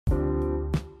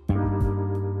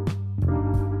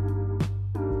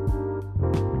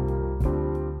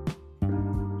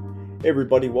Hey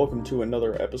everybody, welcome to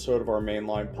another episode of our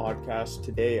Mainline podcast.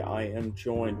 Today I am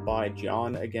joined by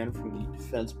John again from the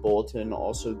Defense Bulletin,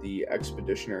 also the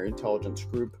Expeditionary Intelligence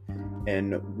Group,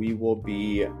 and we will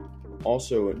be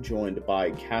also joined by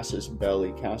Casus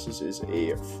Belli. Casus is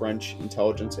a French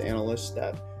intelligence analyst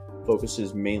that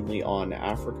focuses mainly on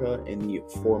Africa and the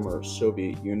former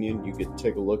Soviet Union. You could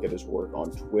take a look at his work on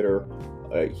Twitter.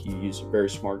 He's a very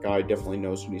smart guy, definitely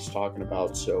knows what he's talking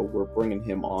about, so we're bringing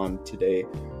him on today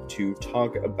to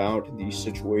talk about the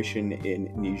situation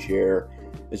in Niger.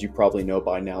 As you probably know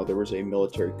by now, there was a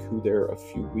military coup there a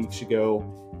few weeks ago,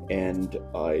 and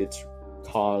it's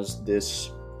caused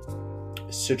this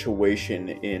situation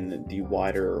in the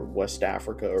wider West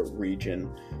Africa region,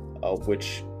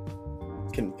 which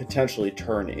can potentially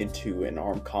turn into an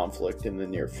armed conflict in the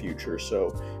near future.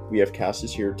 So we have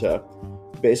Casus here to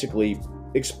basically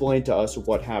explain to us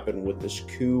what happened with this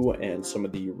coup and some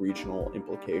of the regional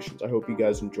implications. I hope you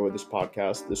guys enjoyed this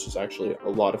podcast. This was actually a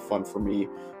lot of fun for me.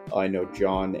 I know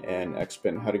John and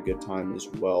Xpin had a good time as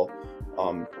well.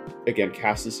 Again,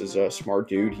 Casus is a smart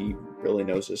dude. He really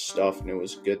knows his stuff, and it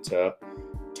was good to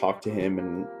talk to him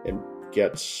and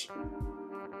get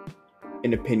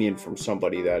an opinion from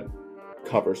somebody that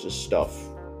covers his stuff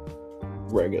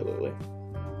regularly.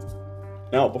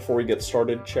 Now, before we get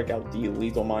started, check out the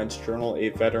Lethal Minds Journal, a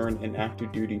veteran and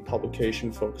active duty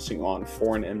publication focusing on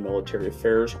foreign and military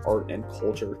affairs, art, and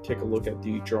culture. Take a look at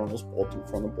the journal's Bulletin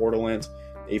from the Borderlands,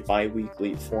 a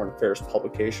bi-weekly foreign affairs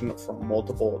publication from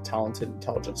multiple talented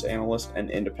intelligence analysts and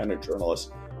independent journalists.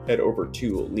 Head over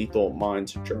to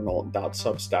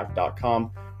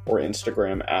lethalmindsjournal.substack.com or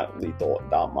Instagram at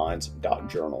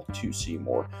lethal.minds.journal to see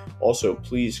more. Also,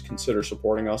 please consider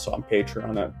supporting us on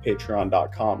Patreon at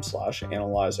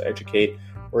patreon.com/analyzeeducate,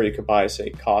 or you could buy us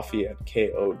a coffee at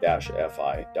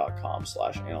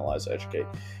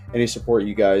ko-fi.com/analyzeeducate. Any support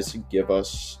you guys give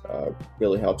us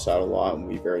really helps out a lot, and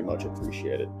we very much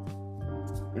appreciate it.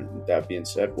 And with that being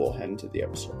said, we'll head into the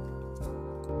episode.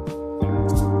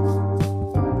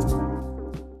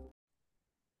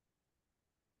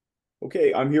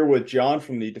 Okay, I'm here with John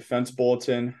from the Defense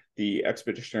Bulletin, the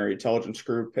Expeditionary Intelligence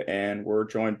Group, and we're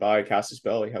joined by Casus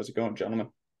Belli. How's it going, gentlemen?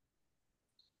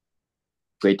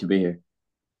 Great to be here.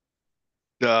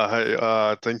 Yeah,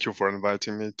 hi, thank you for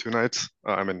inviting me tonight.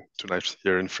 Tonight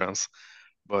here in France.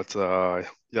 But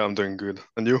yeah, I'm doing good.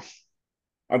 And you?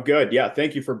 I'm good. Yeah,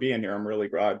 thank you for being here. I'm really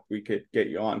glad we could get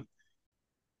you on.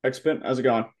 Xpin, how's it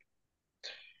going?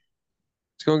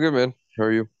 It's going good, man. How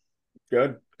are you?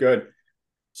 Good, good.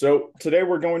 So today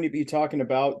we're going to be talking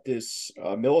about this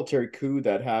military coup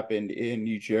that happened in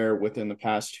Niger within the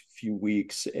past few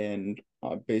weeks, and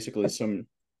basically some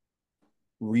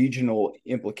regional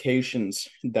implications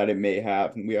that it may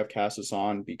have. And we have Casus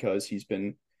on because he's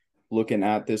been looking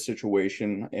at this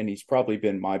situation, and he's probably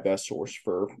been my best source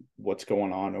for what's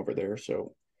going on over there.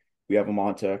 So we have him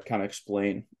on to kind of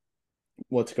explain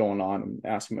what's going on and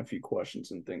ask him a few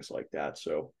questions and things like that.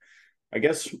 So I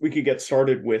guess we could get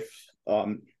started with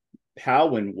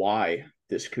how and why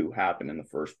this coup happened in the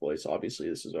first place. Obviously,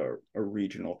 this is a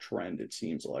regional trend, it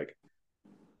seems like.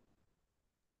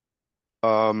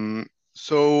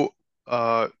 So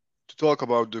to talk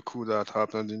about the coup that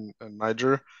happened in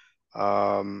Niger,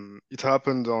 it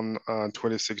happened on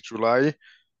 26 July.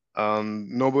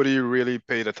 Nobody really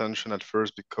paid attention at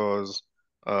first because,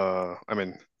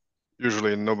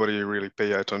 usually nobody really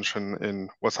pay attention in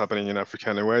what's happening in Africa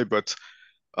anyway, but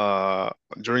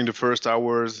during the first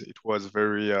hours, it was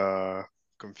very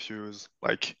confused.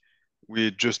 Like we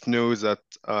just knew that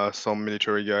some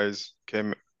military guys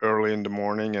came early in the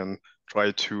morning and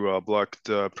tried to block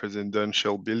the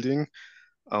presidential building,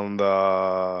 and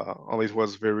it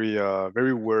was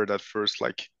very weird at first.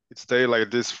 Like it stayed like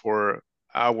this for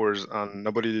hours, and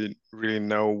nobody really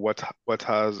know what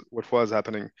was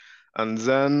happening. And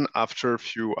then after a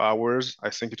few hours, I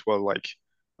think it was like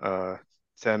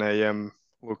 10 a.m.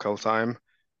 local time,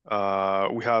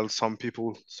 we had some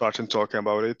people starting talking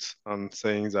about it and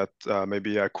saying that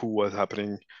maybe a coup was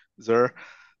happening there.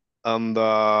 And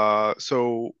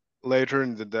so later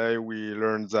in the day, we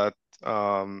learned that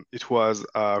it was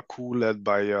a coup led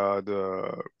by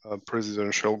the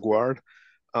presidential guard.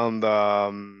 And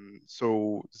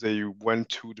so they went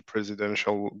to the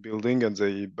presidential building and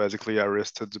they basically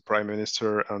arrested the prime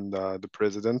minister and the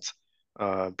president,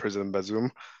 President Bazoum.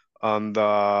 And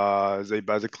they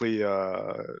basically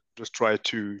just tried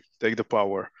to take the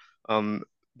power.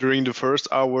 During the first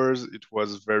hours, it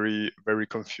was very, very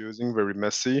confusing, very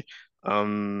messy.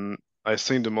 I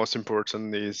think the most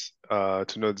important is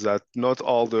to note that not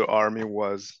all the army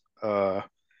was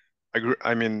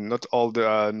not all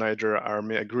the Niger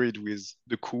army agreed with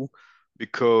the coup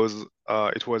because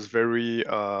it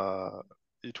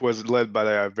was led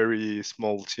by a very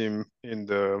small team in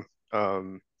the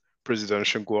um,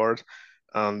 presidential guard,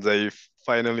 and they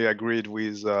finally agreed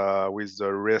with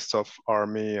the rest of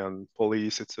army and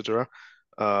police, etc.,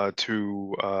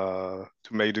 to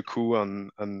make the coup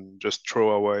and just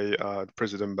throw away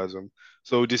President Bazoum.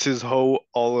 So this is how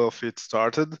all of it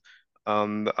started,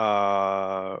 and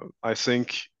I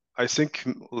think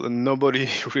nobody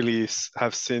really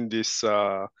have seen this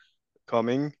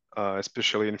coming,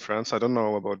 especially in France. I don't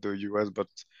know about the US, but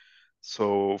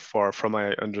so far from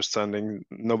my understanding,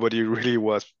 nobody really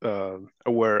was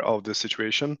aware of the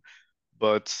situation.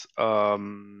 But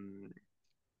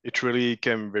it really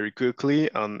came very quickly,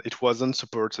 and it wasn't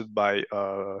supported by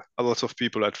a lot of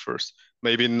people at first.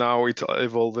 Maybe now it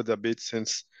evolved a bit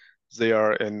since they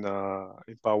are in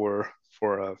power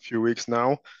for a few weeks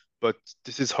now. But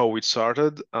this is how it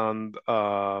started, and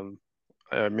I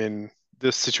mean,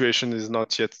 this situation is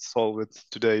not yet solved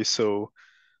today, so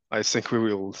I think we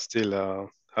will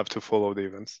still have to follow the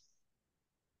events.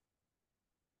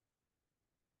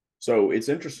 So it's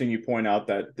interesting you point out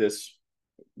that this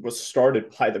was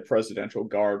started by the presidential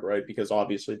guard, right? Because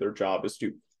obviously their job is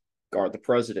to guard the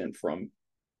president from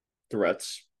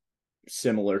threats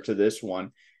similar to this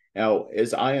one. Now,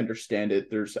 as I understand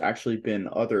it, there's actually been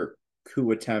other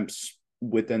coup attempts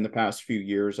within the past few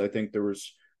years. I think there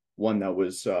was one that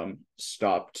was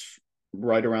stopped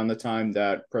right around the time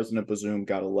that President Bazoum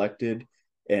got elected.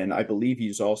 And I believe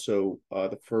he's also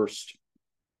the first,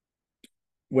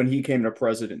 when he came to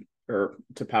president or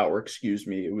to power, excuse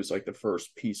me, it was like the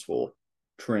first peaceful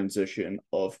transition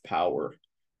of power.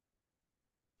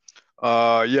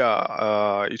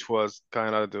 Yeah, it was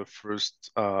kind of the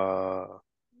first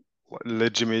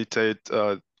legitimate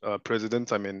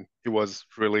president. I mean, he was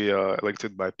really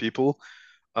elected by people,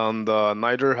 and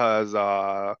Niger has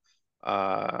a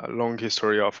long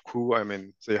history of coup. I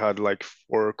mean, they had like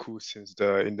four coups since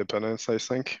the independence, I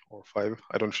think, or five.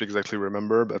 I don't exactly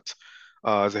remember, but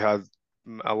they had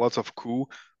a lot of coup.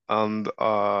 And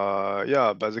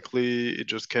yeah, basically, it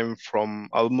just came from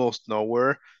almost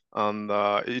nowhere. And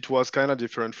it was kind of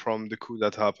different from the coup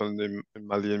that happened in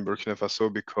Mali and Burkina Faso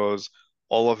because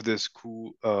all of this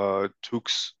coup took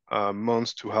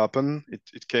months to happen.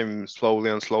 It came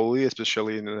slowly and slowly,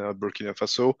 especially in Burkina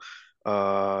Faso,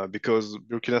 because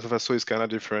Burkina Faso is kind of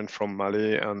different from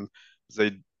Mali, and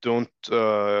they don't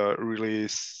really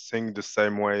think the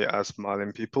same way as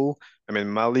Malian people. I mean,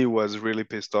 Mali was really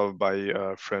pissed off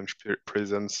by French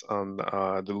presence and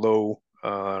the low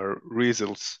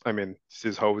results. I mean, this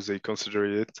is how they consider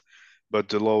it, but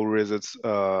the low results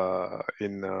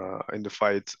in the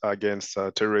fight against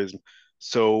terrorism.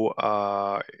 So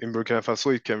in Burkina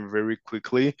Faso, it came very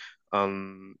quickly,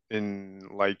 in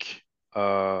like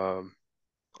uh,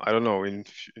 I don't know, in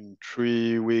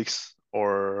 3 weeks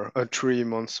or 3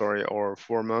 months, sorry, or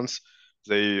 4 months,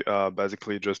 they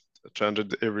basically just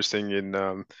changed everything in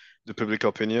the public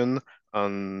opinion,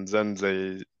 and then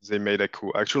they made a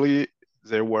coup. Actually,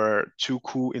 there were two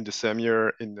coups in the same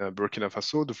year in Burkina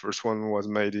Faso. The first one was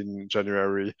made in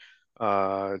January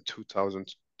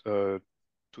 2000,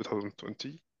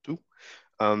 2022,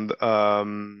 and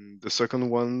the second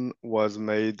one was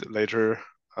made later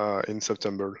in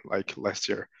September, like last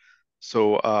year.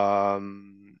 So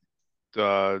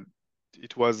the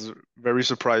it was very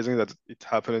surprising that it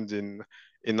happened in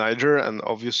Niger, and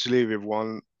obviously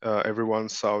everyone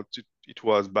thought it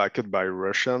was backed by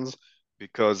Russians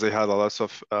because they had a lot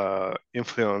of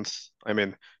influence. I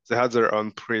mean, they had their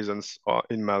own presence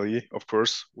in Mali, of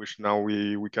course, which now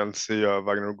we can see a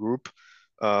Wagner Group.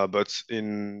 But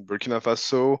in Burkina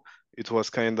Faso, it was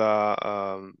kind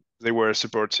of they were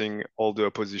supporting all the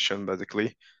opposition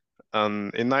basically.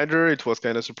 And in Niger, it was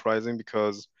kind of surprising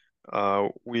because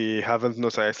we haven't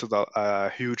noticed a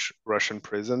huge Russian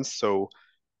presence. So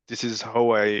this is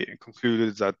how I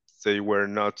concluded that they were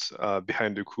not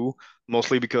behind the coup,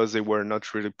 mostly because they were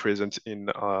not really present in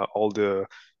all the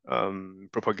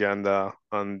propaganda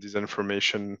and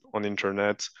disinformation on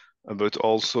internet, but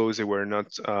also they were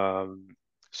not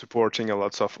supporting a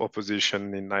lot of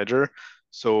opposition in Niger.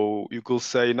 So you could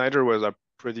say Niger was a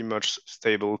pretty much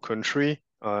stable country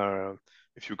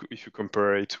if you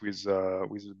compare it with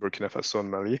Burkina Faso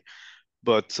and Mali.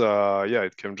 But yeah,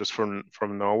 it came just from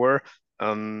nowhere.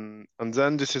 And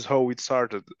then this is how it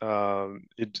started.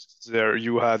 It there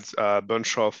you had a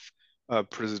bunch of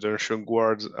presidential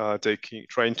guards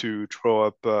trying to throw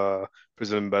up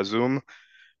President Bazoum,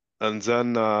 and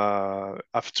then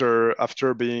after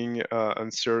being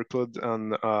encircled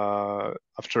and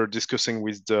after discussing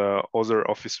with the other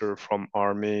officer from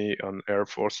army and air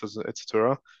forces,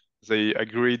 etc., they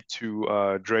agreed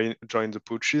to join the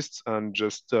putschists and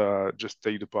just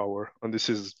take the power. And this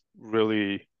is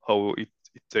really how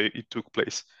it took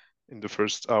place in the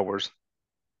first hours.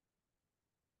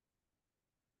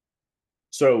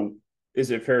 So, is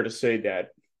it fair to say that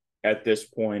at this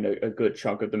point, a good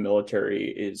chunk of the military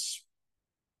is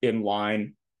in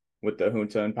line with the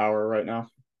junta in power right now?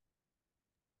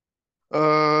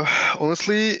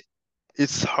 Honestly,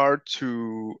 it's hard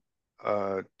to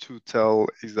tell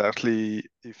exactly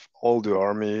if all the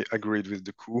army agreed with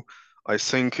the coup. I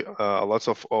think a lot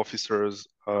of officers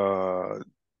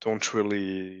don't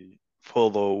really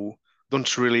follow,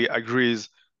 don't really agree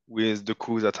with the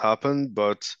coup that happened,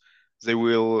 but they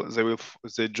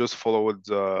just followed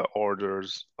the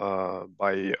orders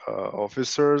by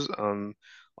officers, and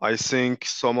I think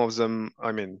some of them,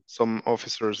 I mean, some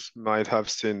officers might have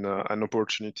seen an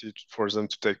opportunity for them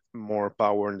to take more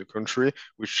power in the country,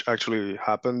 which actually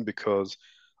happened because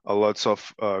a lots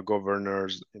of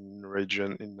governors in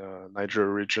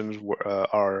Niger regions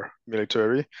are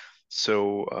military.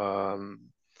 So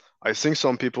I think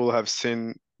some people have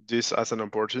seen this as an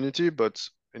opportunity, but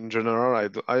in general,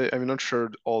 I'm not sure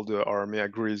all the army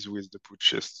agrees with the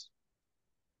putschists.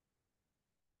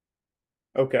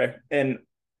 Okay. And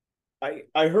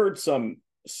I heard some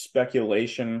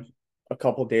speculation a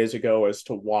couple days ago as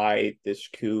to why this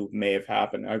coup may have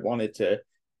happened. I wanted to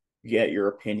get your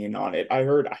opinion on it. I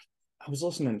was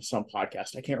listening to some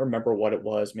podcast. I can't remember what it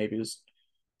was. Maybe it was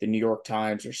the New York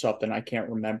Times or something. I can't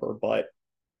remember, but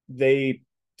they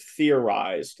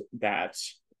theorized that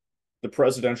the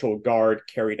presidential guard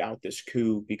carried out this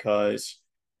coup because,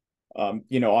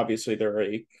 obviously they're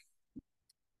a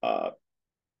uh,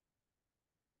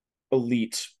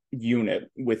 elite unit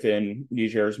within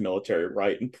Niger's military,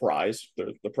 right? And prize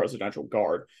the presidential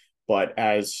guard. But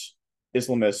as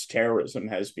Islamist terrorism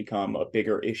has become a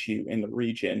bigger issue in the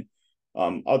region,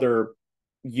 other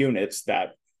units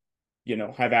that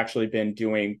have actually been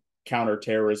doing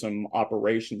counterterrorism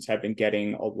operations have been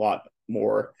getting a lot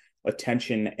more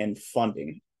attention and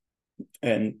funding.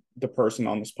 And the person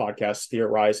on this podcast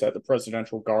theorized that the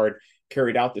presidential guard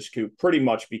carried out this coup pretty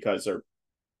much because they're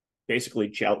basically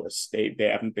jealous. They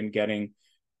haven't been getting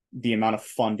the amount of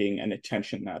funding and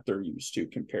attention that they're used to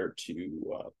compared to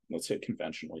let's say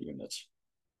conventional units.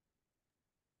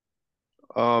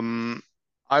 Um,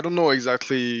 I don't know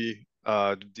exactly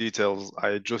the details.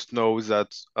 I just know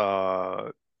that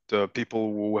the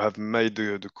people who have made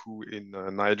the coup in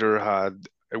Niger had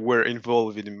were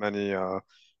involved in many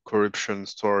corruption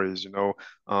stories,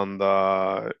 and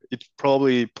it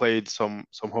probably played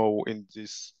somehow in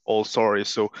this whole story.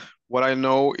 So what I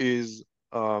know is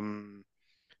President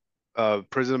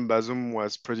Bazoum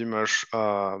was pretty much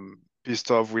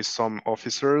pissed off with some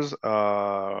officers,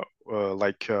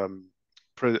 like the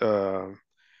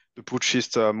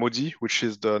putschist Modi, which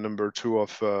is the number two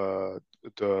of the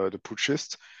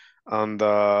putschist. And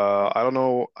I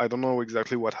don't know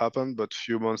exactly what happened, but a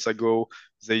few months ago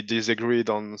they disagreed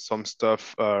on some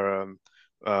stuff on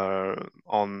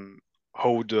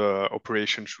how the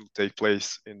operation should take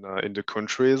place in the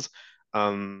countries.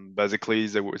 Basically,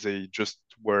 they just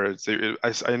were.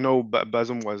 I know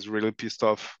Bazoum was really pissed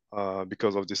off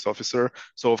because of this officer.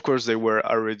 So of course, there were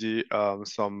already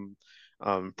some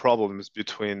problems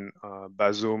between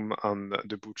Bazoum and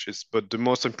the Butchists. But the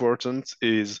most important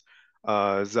is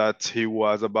that he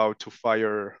was about to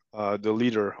fire the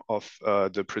leader of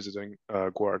the president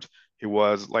guard. He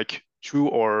was like 2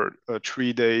 or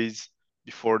 3 days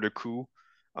before the coup.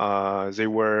 There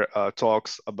were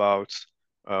talks about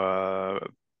uh,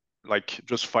 like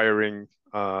just firing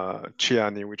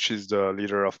Chiani, which is the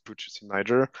leader of Putschis in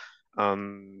Niger.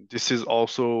 This is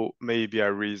also maybe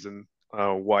a reason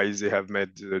why they have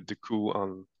made the coup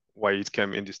and why it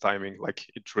came in this timing. Like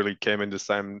it really came in the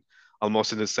same,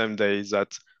 almost in the same day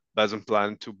that Bazoum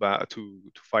planned to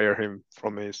fire him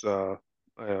from his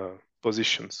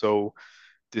position. So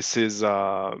this is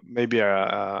maybe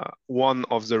one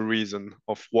of the reason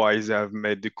of why they have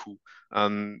made the coup.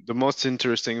 And the most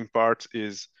interesting part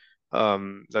is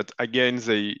that again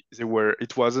they were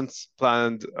it wasn't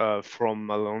planned from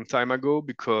a long time ago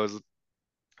because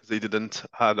they didn't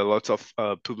had a lot of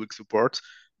public support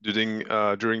during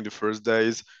the first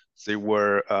days. They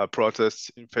were protests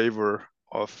in favor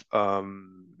of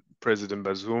President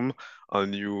Bazoum,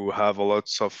 and you have a lot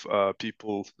of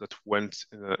people that went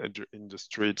in the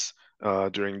streets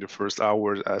during the first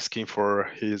hours asking for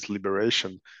his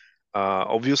liberation.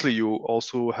 Obviously, you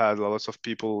also had a lot of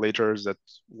people later that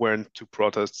went to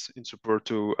protests in support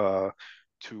to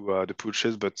the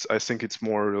putsches, but I think it's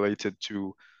more related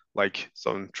to like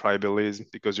some tribalism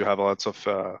because you have lots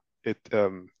of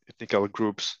ethnical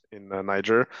groups in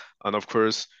Niger, and of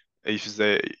course,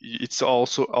 it's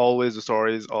also always the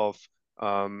stories of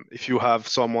if you have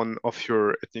someone of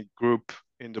your ethnic group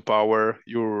in the power,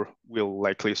 you will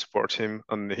likely support him,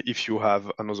 and if you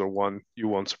have another one, you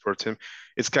won't support him.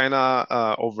 It's kind of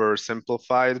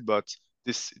oversimplified, but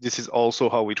this is also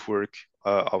how it works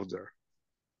out there.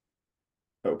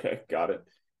 Okay, got it.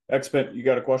 Expert, you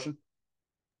got a question?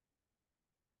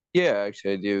 Yeah,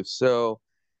 actually, I do. So,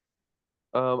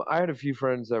 I had a few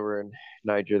friends that were in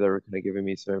Niger that were kind of giving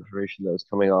me some information that was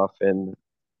coming off, and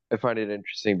I find it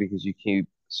interesting because you keep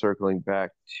circling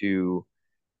back to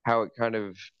how it kind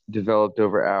of developed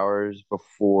over hours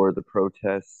before the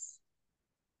protests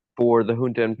for the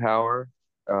junta in power,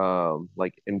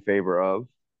 like in favor of,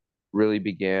 really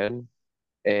began.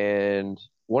 And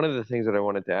one of the things that I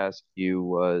wanted to ask you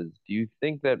was, do you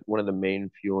think that one of the main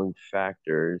fueling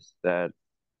factors that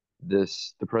the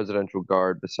presidential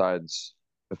guard, besides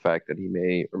the fact that he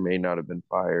may or may not have been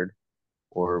fired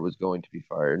or was going to be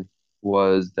fired,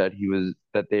 was that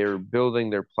they are building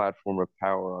their platform of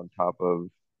power on top of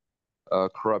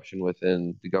corruption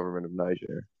within the government of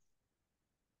Niger?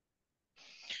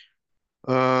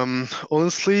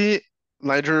 Honestly,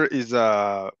 Niger is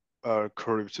a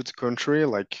corrupted country.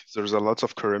 Like there's a lot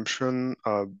of corruption.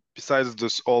 Besides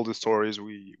this, all the stories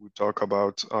we talk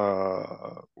about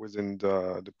within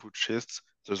the putschists,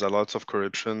 there's a lot of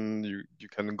corruption. You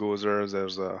can go there.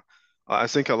 I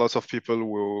think a lot of people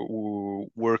who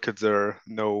work at there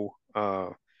know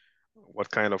what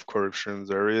kind of corruption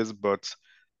there is, but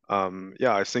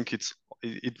yeah, I think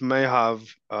it may have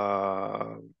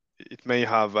it may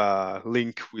have a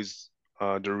link with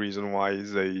the reason why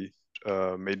they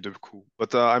made the coup.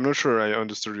 But I'm not sure I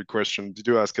understood your question. Did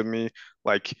you ask me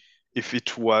like if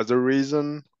it was a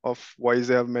reason of why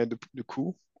they have made the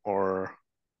coup, or?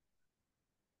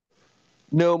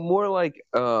 No, more like,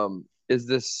 is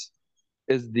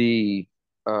the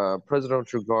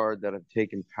presidential guard that have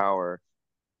taken power,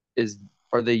 is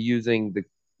are they using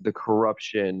the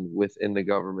corruption within the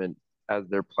government as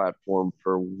their platform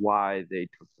for why they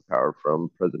took the power from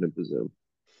President Bazoum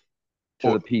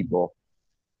to the people?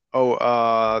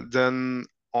 Oh, then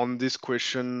on this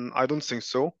question, I don't think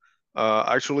so.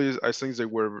 Actually, I think they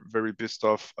were very pissed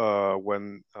off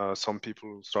when some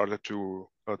people started to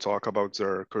talk about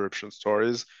their corruption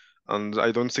stories, and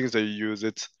I don't think they use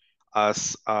it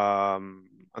as an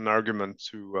argument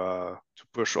to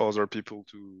push other people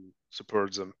to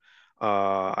support them.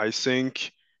 I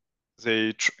think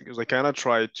they kind of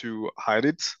try to hide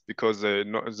it because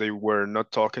they were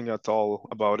not talking at all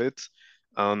about it,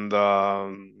 and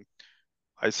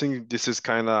I think this is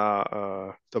kind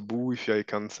of taboo, if I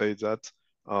can say that.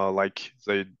 Like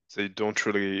they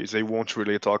won't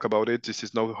really talk about it. This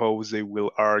is not how they will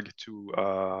argue to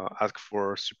ask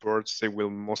for support. They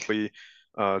will mostly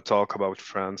talk about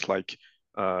France, like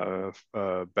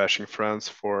bashing France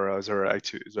for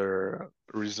their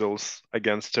results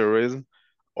against terrorism,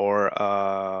 or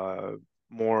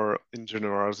more in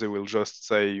general, they will just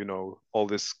say, all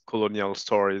these colonial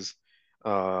stories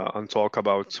and talk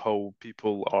about how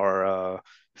people are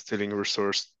stealing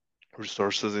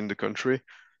resources in the country.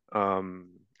 And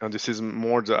this is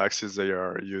more the axis they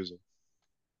are using.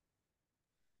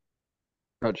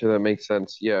 Gotcha, that makes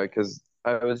sense. Yeah, because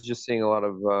I was just seeing a lot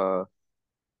of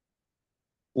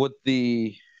what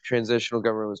the transitional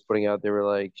government was putting out. They were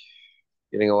like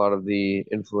getting a lot of the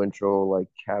influential like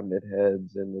cabinet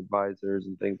heads and advisors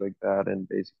and things like that, and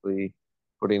basically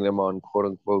putting them on quote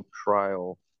unquote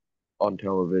trial on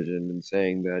television and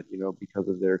saying that, because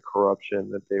of their corruption,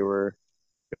 that they were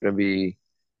going to be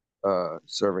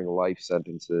serving life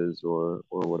sentences or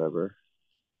whatever.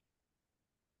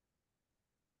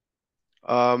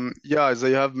 Yeah,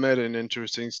 they have made an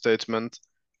interesting statement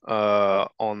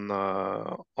on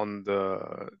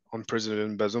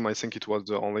President Bazoum. I think it was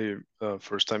the only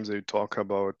first time they talk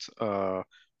about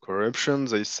corruption.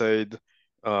 They said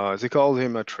they called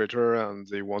him a traitor and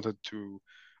they wanted to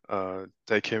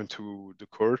take him to the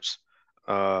courts.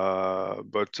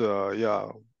 But yeah,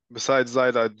 besides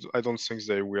that, I don't think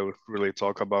they will really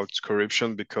talk about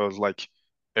corruption because like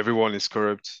everyone is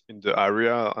corrupt in the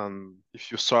area, and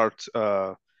if you start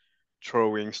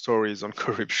throwing stories on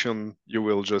corruption, you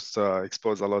will just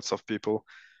expose a lot of people.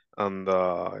 And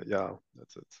yeah,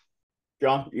 that's it.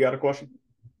 John, you got a question?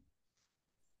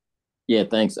 Yeah,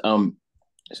 thanks.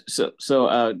 This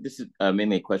is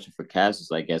mainly a question for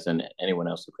Casus, I guess, and anyone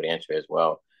else who could answer as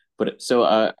well. But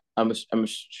I'm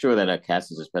sure that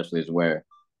Casus especially is aware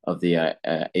of the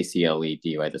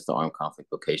ACLED, right? That's the Armed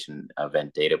Conflict Location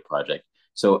Event Data Project.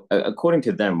 So according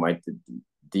to them, right,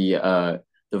 the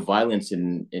the violence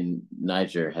in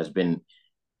Niger has been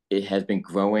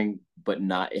growing, but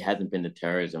not it hasn't been the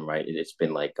terrorism, right? It's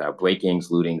been like break-ins,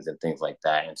 lootings, and things like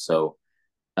that. And so,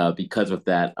 because of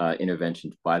that,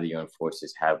 interventions by the armed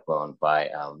forces have grown by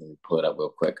let me pull it up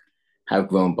real quick, have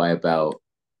grown by about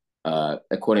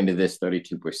according to this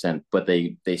 32%. But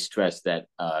they stress that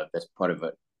that's part of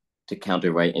it to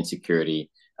counter right insecurity,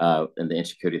 and the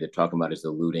insecurity they're talking about is the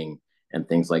looting and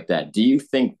things like that. Do you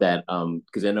think that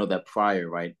because I know that prior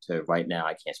right to right now,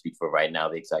 I can't speak for right now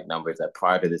the exact numbers, that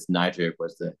prior to this, Niger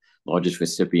was the largest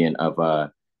recipient of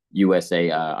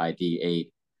USAID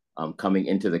aid coming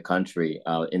into the country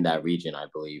in that region, I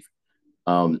believe.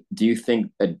 Do you think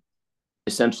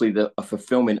essentially the a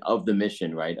fulfillment of the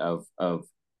mission, right, of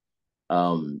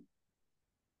um,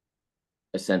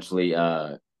 essentially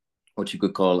what you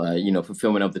could call,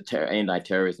 fulfillment of the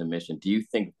anti-terrorism mission. Do you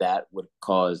think that would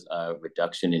cause a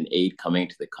reduction in aid coming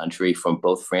to the country from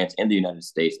both France and the United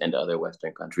States and other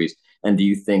Western countries? And do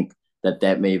you think that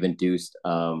that may have induced,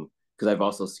 because I've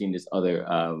also seen this other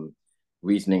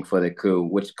reasoning for the coup,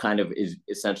 which kind of is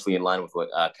essentially in line with what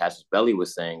Casus Belli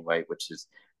was saying, right? Which is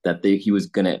that he was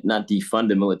going to not defund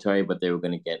the military, but they were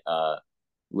going to get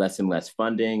less and less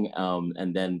funding,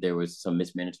 and then there was some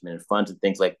mismanagement of funds and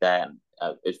things like that,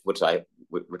 which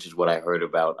is what I heard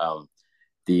about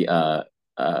the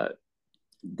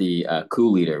coup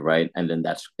leader, right? And then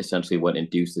that's essentially what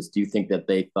induced this. Do you think that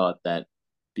they thought that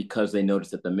because they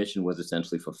noticed that the mission was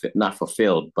essentially not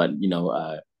fulfilled, but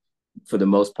for the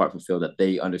most part fulfilled, that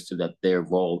they understood that their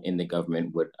role in the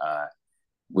government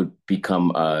would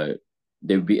become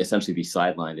they would be essentially be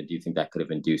sidelined? And do you think that could have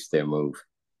induced their move?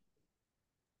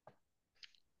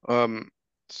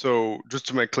 So just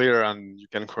to make clear, and you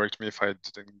can correct me if I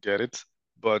didn't get it,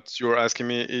 but you're asking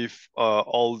me if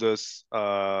all this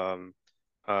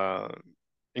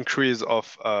increase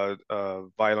of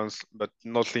violence, but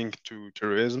not linked to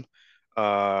terrorism,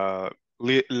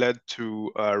 led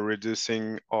to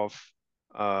reducing of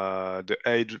the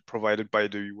aid provided by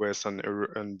the US and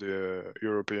the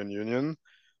European Union.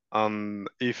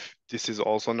 If this is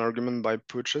also an argument by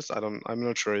Purchase, I'm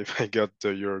not sure if I got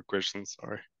your question,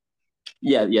 sorry.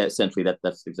 Yeah, essentially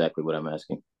that's exactly what I'm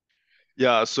asking.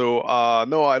 Yeah, so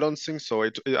no, I don't think so.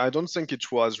 I don't think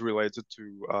it was related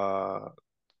to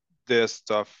this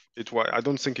stuff. I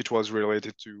don't think it was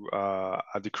related to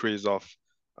a decrease of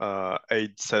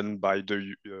aid sent by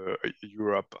the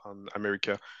Europe and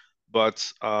America,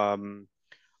 but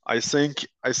I think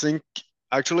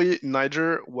actually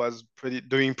Niger was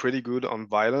doing pretty good on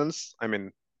violence. I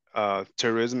mean,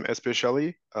 terrorism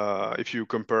especially. If you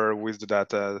compare with the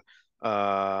data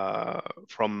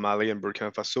from Mali and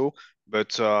Burkina Faso,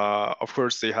 but of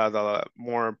course they had a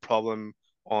more problem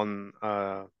on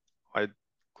I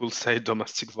could say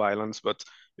domestic violence, but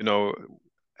you know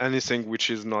anything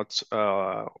which is not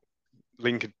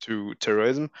linked to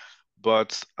terrorism.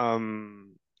 But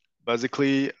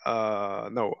basically,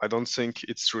 no, I don't think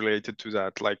it's related to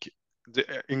that. Like,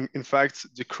 in fact,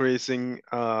 decreasing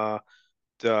the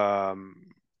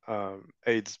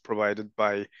aids provided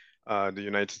by the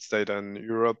United States and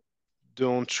Europe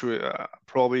don't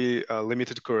probably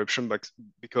limited corruption, but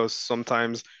because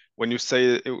sometimes when you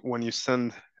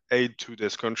send aid to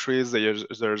these countries,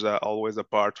 there's always a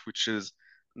part which is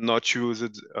not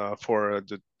used for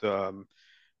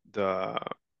the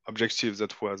objectives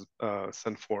that was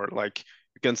sent for. Like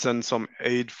you can send some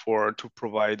aid to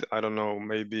provide, I don't know,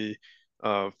 maybe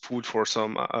food for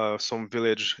some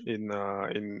village in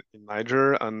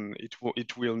Niger, and it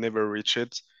will never reach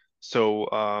it. So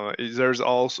there's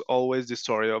also always the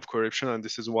story of corruption, and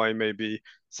this is why maybe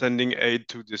sending aid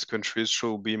to these countries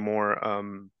should be more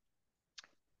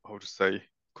how to say,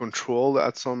 controlled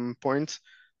at some point.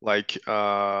 Like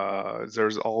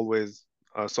there's always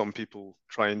some people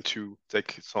trying to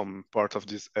take some part of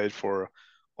this aid for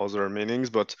other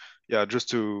meanings. But yeah, just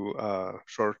to to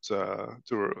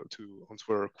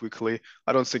answer quickly,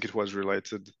 I don't think it was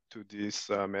related to this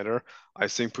matter. I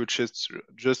think purchase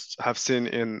just have seen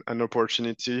in an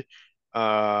opportunity,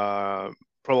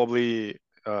 probably.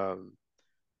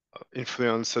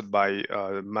 Influenced by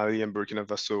Mali and Burkina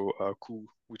Faso coup,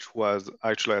 which was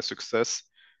actually a success.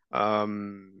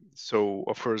 So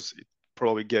of course, it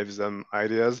probably gave them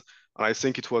ideas. And I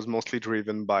think it was mostly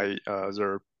driven by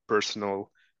their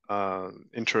personal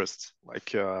interests,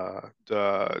 like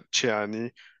the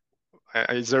Chiani.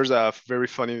 There's a very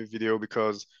funny video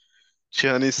because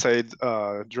Chiani said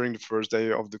during the first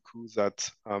day of the coup that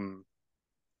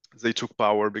they took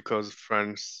power because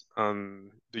France and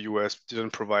the US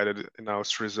didn't provide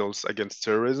enough results against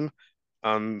terrorism.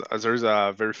 And there is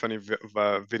a very funny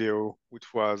video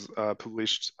which was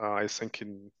published, I think,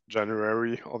 in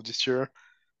January of this year,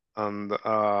 and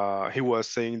he was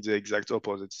saying the exact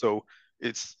opposite. So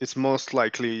it's most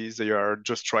likely they are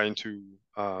just trying to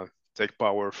take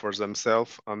power for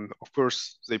themselves, and of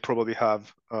course they probably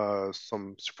have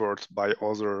some support by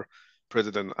other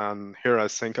president. And here I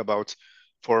think about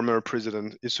former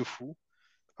President Issoufou,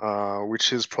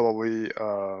 which is probably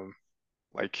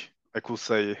like I could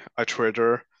say a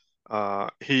traitor.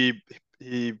 He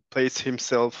placed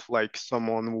himself like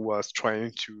someone who was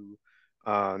trying to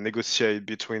negotiate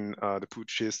between the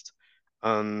putschists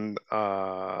and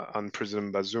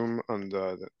President Bazoum and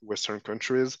the Western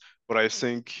countries. But I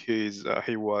think he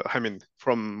was. I mean,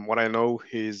 from what I know,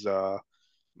 he's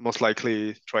most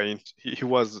likely he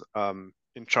was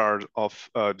in charge of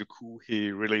the coup.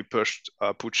 He really pushed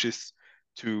putschists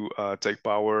to take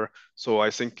power. So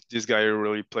I think this guy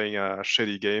really playing a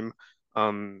shady game.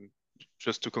 Um,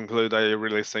 just to conclude, I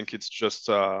really think it's just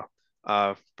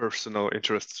personal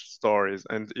interest stories,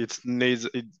 and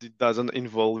it doesn't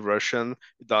involve Russian.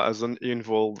 It doesn't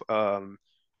involve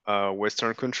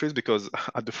Western countries, because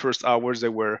at the first hours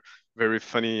there were very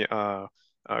funny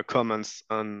comments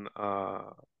and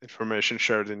information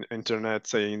shared in internet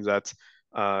saying that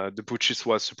the putschist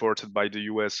was supported by the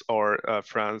US or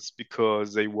France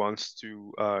because they want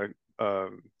to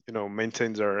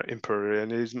maintain their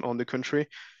imperialism on the country.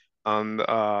 And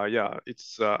yeah,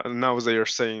 it's now they are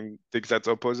saying the exact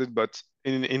opposite, but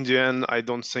in the end, I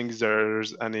don't think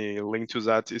there's any link to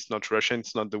that. It's not Russian,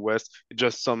 it's not the West. It's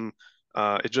just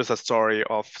a story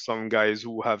of some guys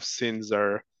who have seen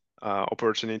their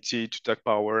opportunity to take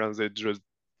power and they just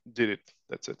did it.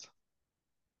 That's it.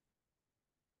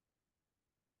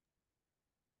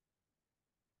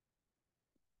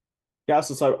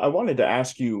 Casus, I wanted to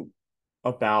ask you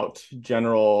about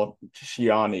General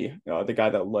Chiani, the guy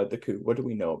that led the coup. What do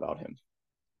we know about him?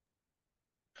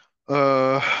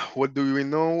 What do we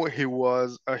know? He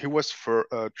was for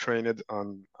trained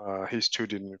on he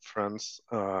studied in France.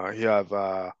 He have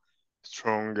a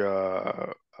strong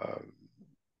how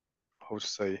to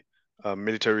say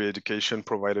military education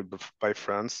provided by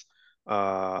France.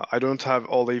 I don't have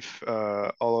all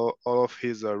of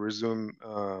his resume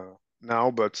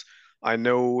now, but I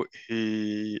know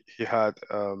he had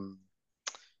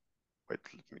wait,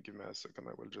 let me give me a second.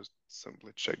 I will just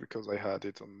simply check because I had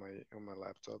it on my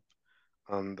laptop.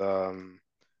 And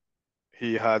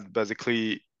he had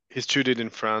basically he studied in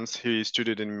France. He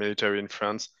studied in military in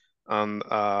France, and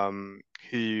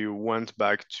he went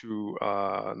back to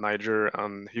Niger,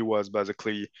 and he was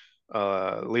basically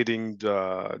leading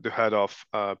the head of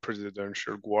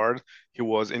presidential guard. He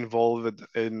was involved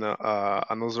in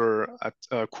another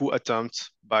coup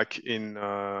attempt back in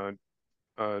uh,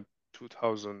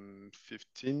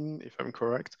 2015, if I'm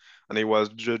correct, and he was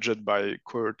judged by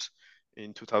court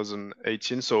in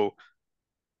 2018. So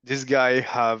this guy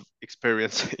have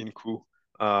experience in coup.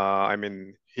 I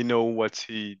mean, he know what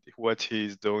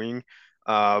he's doing.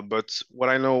 But what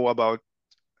I know about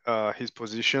his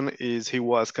position is he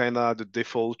was kind of the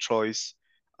default choice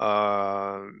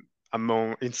uh,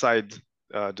 among inside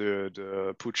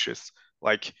the putschists.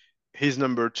 Like his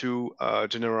number two,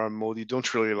 General Modi,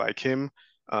 don't really like him,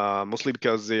 mostly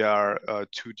because they are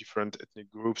two different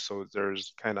ethnic groups. So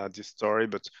there's kind of this story,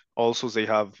 but also they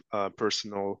have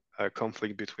personal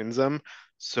conflict between them.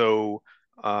 So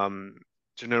um,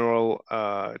 General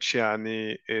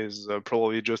Chiani is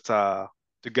probably just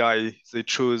the guy they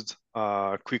chose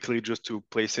quickly just to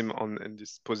place him on in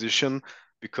this position,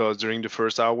 because during the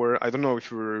first hour, I don't know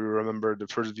if you remember the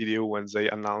first video when they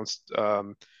announced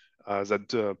that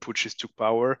Puchis took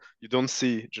power. You don't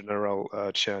see General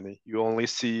Chiani. You only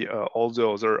see all the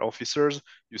other officers.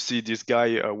 You see this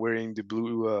guy wearing the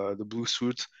blue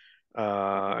suit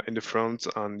in the front,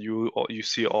 and you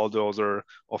see all the other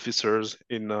officers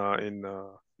in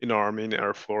army, in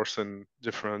air force, and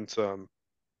different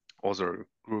other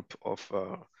group of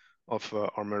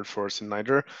armored force in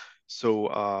Niger. So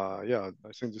yeah,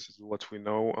 I think this is what we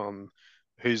know.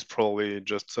 He's probably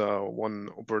just one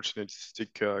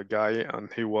opportunistic guy,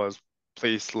 and he was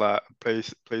placed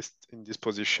in this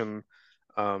position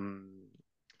um,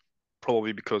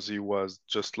 probably because he was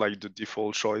just like the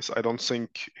default choice. I don't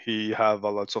think he have a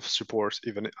lot of support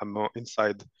even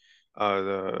inside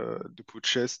the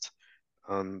putschist,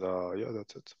 and yeah,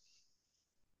 that's it.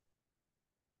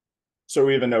 So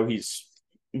even though he's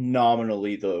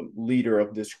nominally the leader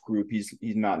of this group, he's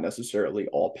not necessarily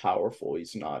all powerful.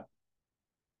 He's not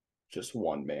just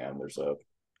one man. There's a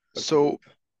So group.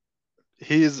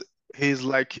 he's he's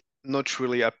like not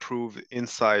really approved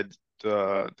inside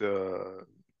the the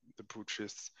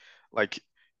putschists. like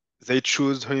they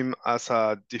choose him as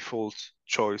a default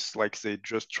choice. Like they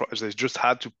just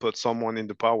had to put someone in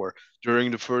the power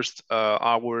during the first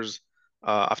hours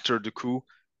after the coup.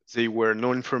 There were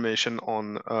no information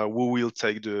on who will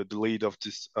take the lead of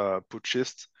this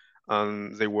putschist,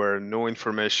 and there were no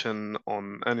information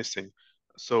on anything.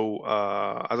 So,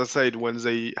 as I said, when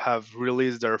they have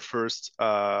released their first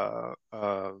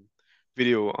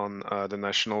video on the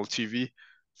national TV,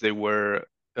 they were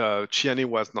Chiani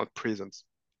was not present,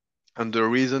 and the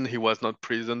reason he was not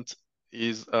present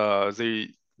is they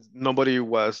nobody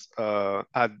was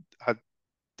had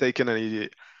taken any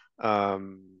how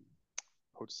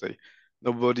to say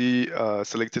nobody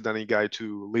selected any guy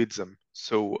to lead them.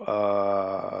 So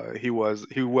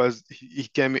he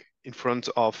came in front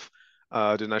of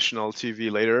the national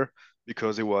TV later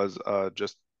because he was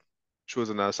just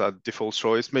chosen as a default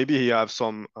choice. Maybe he have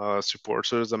some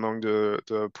supporters among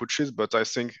the putschists, but I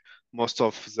think most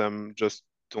of them just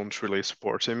don't really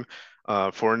support him.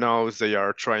 For now, they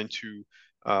are trying to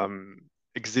um,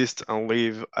 exist and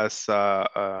live as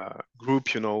a group.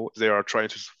 They are trying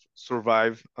to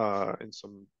survive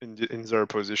in their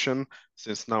position.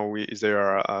 Since now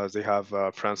they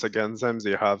have France against them,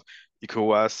 they have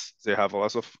ECOWAS, they have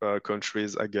lots of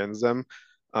countries against them,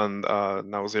 and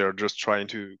now they are just trying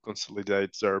to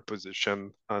consolidate their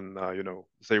position, and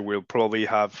they will probably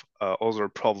have other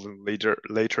problems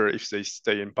later if they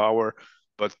stay in power,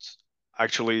 but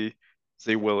actually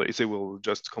they will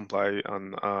just comply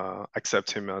and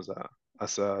accept him as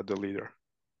the leader.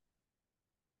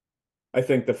 I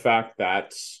think the fact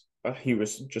that he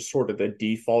was just sort of the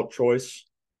default choice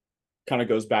kind of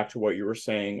goes back to what you were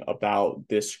saying about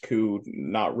this coup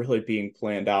not really being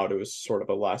planned out. It was sort of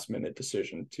a last minute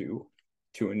decision to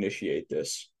initiate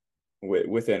this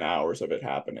within hours of it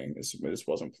happening. This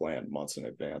wasn't planned months in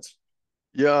advance.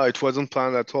 Yeah, it wasn't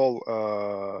planned at all.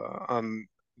 And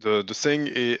the thing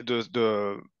is,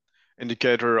 the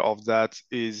indicator of that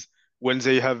is when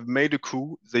they have made a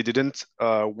coup, they didn't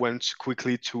went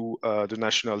quickly to the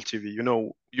national TV.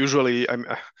 Usually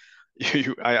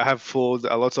I have followed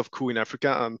a lot of coup in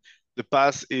Africa, and the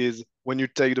path is when you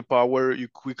take the power, you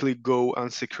quickly go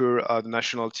and secure the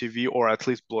national TV or at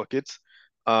least block it.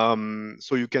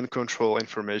 So you can control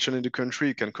information in the country,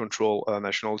 you can control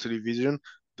national television.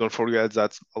 Don't forget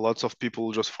that a lot of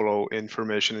people just follow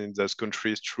information in those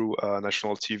countries through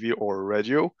national TV or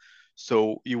radio.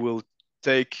 So you will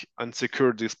take and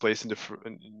secure this place in the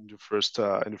first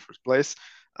place,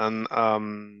 and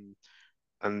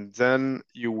then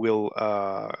you will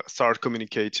start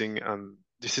communicating. And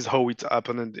this is how it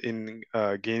happened in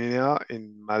Guinea,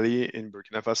 in Mali, in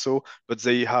Burkina Faso, but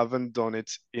they haven't done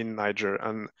it in Niger.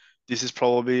 And this is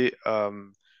probably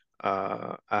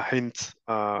a hint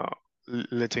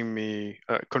letting me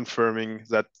confirming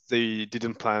that they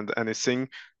didn't plan anything.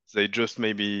 They just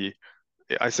maybe,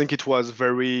 I think it was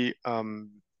very,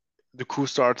 the coup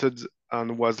started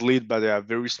and was led by a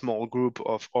very small group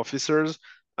of officers,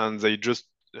 and they just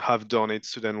have done it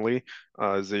suddenly.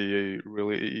 They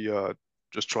really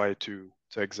just try to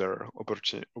take their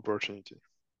opportunity.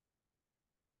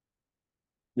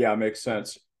 Yeah, it makes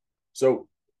sense. So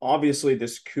obviously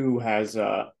this coup has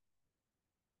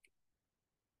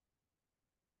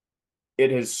it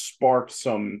has sparked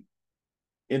some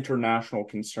international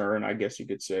concern, I guess you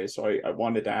could say. So I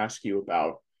wanted to ask you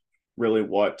about really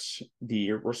what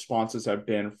the responses have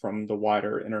been from the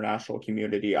wider international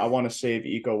community. I want to save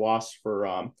ECOWAS for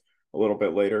a little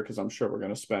bit later because I'm sure we're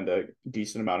going to spend a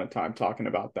decent amount of time talking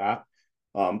about that.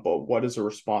 But what has the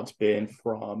response been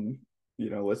from,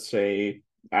 let's say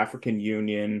African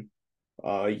Union,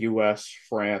 U.S.,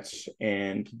 France,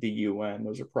 and the UN?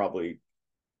 Those are probably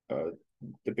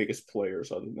the biggest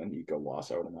players other than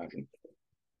ECOWAS, I would imagine.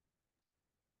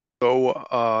 So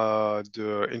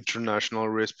the international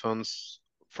response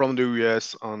from the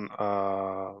US and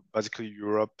basically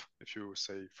Europe, if you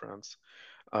say France,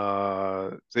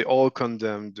 they all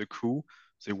condemned the coup.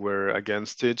 They were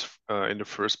against it in the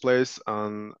first place,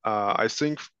 and I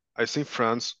think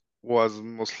France was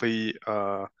mostly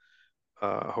how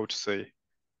to say,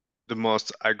 the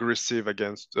most aggressive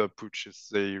against the putschists.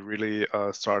 They really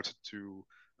started to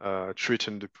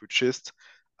threaten the putschists,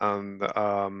 and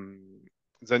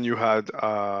then you had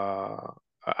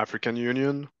African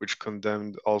Union, which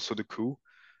condemned also the coup,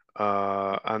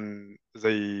 and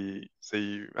they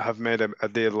have made a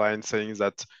deadline saying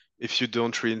that if you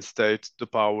don't reinstate the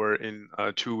power in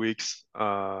 2 weeks,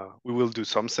 we will do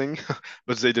something,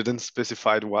 but they didn't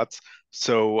specify what.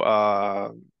 So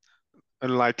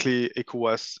unlikely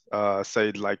ECOWAS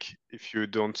said like if you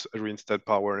don't reinstate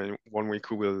power in 1 week,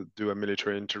 we will do a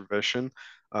military intervention.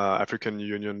 African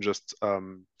Union just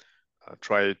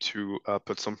try to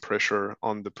put some pressure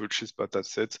on the putschists, but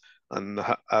that's it. And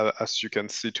as you can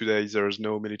see today, there is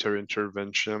no military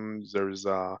intervention. There is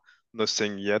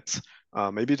nothing yet.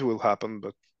 Maybe it will happen,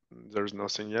 but there's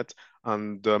nothing yet.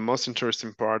 And the most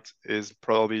interesting part is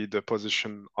probably the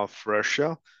position of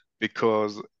Russia,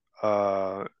 because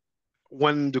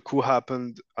when the coup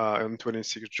happened on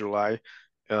 26 July,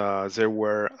 there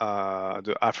were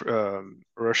the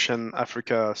Russian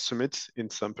Africa summit in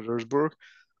St. Petersburg,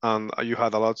 and you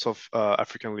had a lot of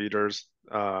African leaders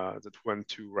that went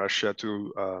to Russia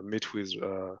to meet with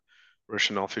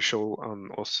Russian official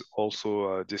and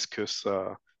also discuss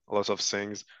a lot of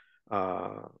things.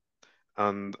 Uh,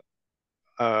 and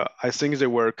I think they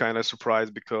were kind of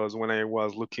surprised, because when I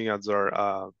was looking at their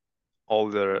all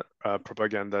the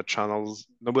propaganda channels,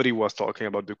 nobody was talking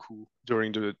about the coup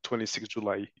during the 26th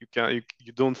July.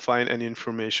 You don't find any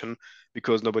information,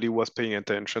 because nobody was paying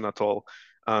attention at all.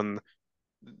 And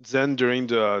then during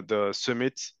the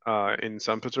summit in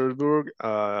St. Petersburg,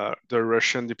 the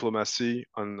Russian diplomacy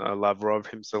and Lavrov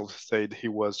himself said he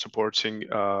was supporting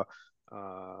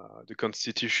the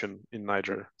constitution in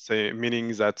Niger,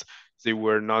 meaning that they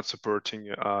were not supporting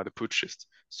the putschists.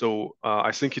 So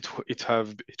I think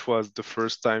it was the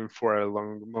first time for a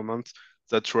long moment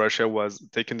that Russia was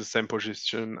taking the same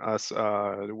position as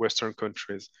the Western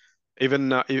countries.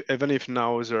 Even if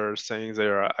now they're saying they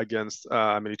are against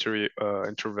military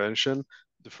intervention,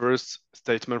 the first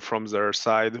statement from their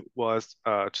side was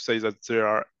to say that they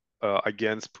are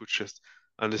against putschists.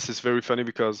 And this is very funny,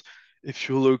 because if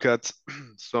you look at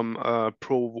some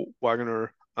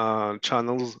pro-Wagner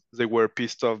channels, they were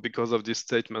pissed off because of this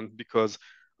statement, because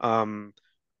um,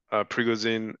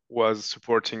 Prigozhin was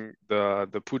supporting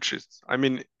the putschists. I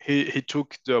mean, he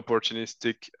took the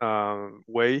opportunistic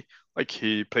way, like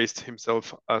he placed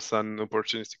himself as an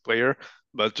opportunistic player,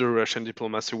 but the Russian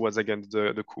diplomacy was against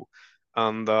the coup.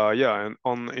 And yeah, and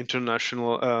on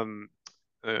international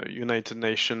United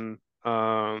Nations,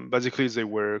 basically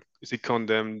they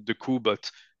condemned the coup,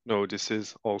 but no, this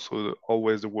is also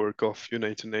always the work of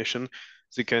United Nations.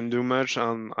 They can do much,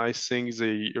 and I think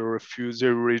they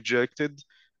rejected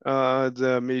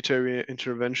the military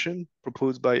intervention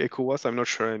proposed by ECOWAS. I'm not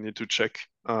sure. I need to check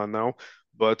now,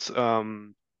 but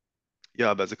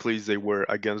yeah, basically they were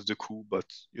against the coup, but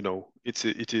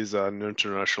it is an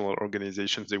international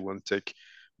organization. They won't take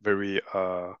very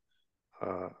uh,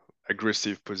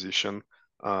 aggressive position,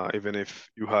 even if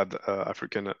you had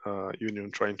African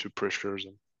Union trying to pressure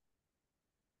them.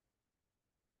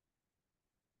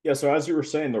 Yeah, so as you were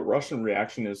saying, the Russian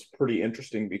reaction is pretty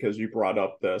interesting because you brought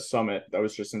up the summit that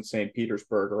was just in St.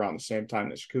 Petersburg around the same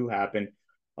time this coup happened.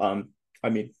 Um,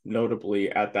 I mean, notably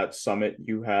at that summit,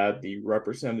 you had the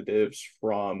representatives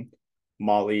from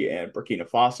Mali and Burkina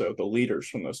Faso, the leaders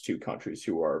from those two countries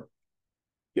who are,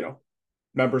 you know,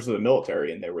 members of the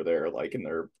military, and they were there like in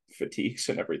their fatigues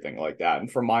and everything like that.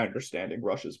 And from my understanding,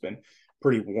 Russia's been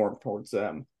pretty warm towards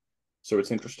them. So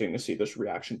it's interesting to see this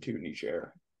reaction to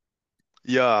Niger.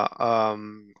 Yeah,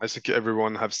 I think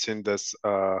everyone have seen this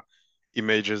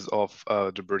images of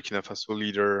the Burkina Faso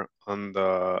leader and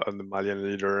the Malian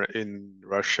leader in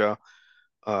Russia,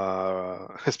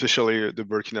 especially the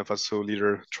Burkina Faso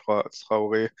leader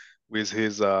Traoré with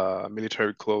his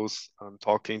military clothes and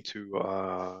talking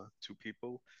to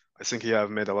people. I think he have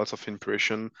made a lot of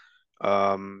impression.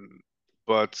 Um,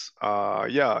 but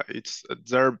yeah, it's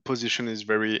their position is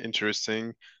very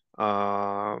interesting.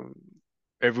 Um,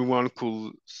 Everyone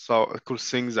could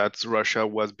think that Russia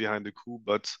was behind the coup,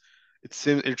 but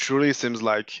it truly seems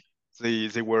like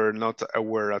they were not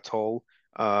aware at all.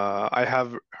 I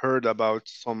have heard about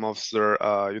some of their,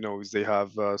 they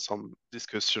have some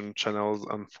discussion channels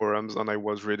and forums, and I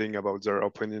was reading about their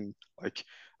opinion, like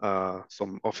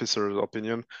some officers'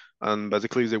 opinion, and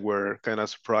basically they were kind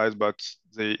of surprised, but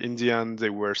in the end,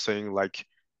 they were saying like,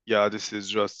 yeah, this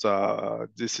is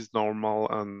normal,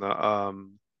 and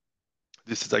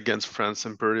this is against France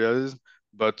imperialism.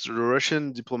 But the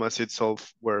Russian diplomacy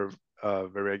itself were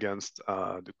very against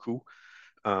the coup.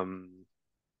 Um,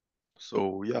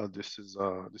 so yeah, this is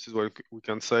what we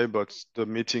can say. But the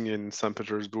meeting in St.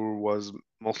 Petersburg was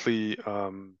mostly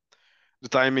the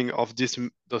timing of this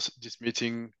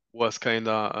meeting was kind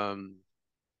of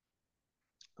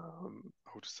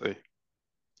how to say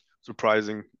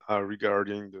surprising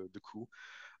regarding the coup,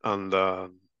 and yeah,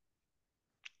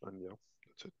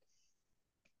 that's it.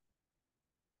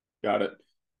 Got it.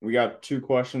 We got two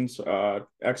questions.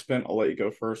 Xpent, I'll let you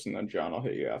go first, and then John, I'll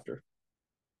hit you after.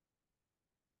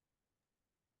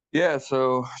 Yeah,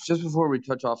 so just before we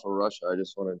touch off of Russia, I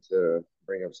just wanted to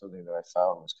bring up something that I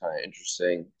found was kind of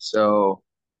interesting. So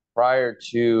prior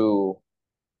to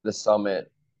the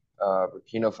summit,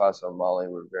 Burkina Faso and Mali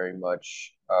were very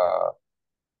much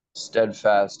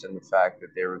steadfast in the fact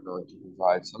that they were going to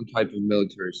provide some type of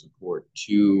military support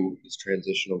to this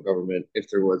transitional government if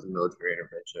there was a military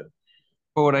intervention.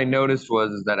 But what I noticed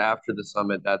was is that after the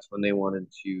summit, that's when they wanted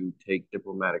to take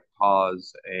diplomatic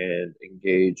pause and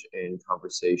engage in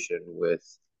conversation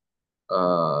with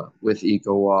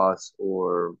ECOWAS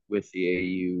or with the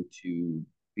AU to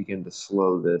begin to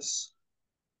slow this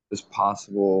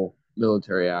possible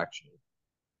military action.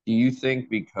 Do you think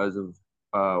because of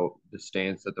the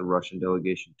stance that the Russian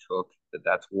delegation took, that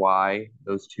that's why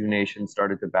those two nations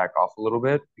started to back off a little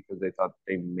bit because they thought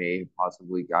they may have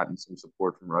possibly gotten some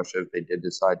support from Russia if they did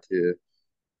decide to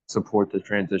support the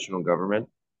transitional government?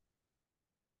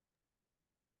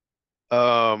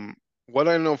 Um, what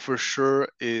I know for sure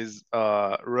is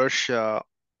Russia,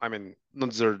 I mean,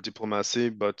 not their diplomacy,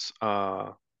 but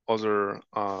other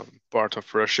part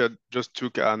of Russia just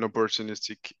took an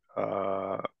opportunistic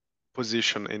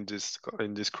position in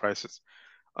this crisis.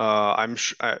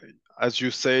 As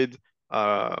you said,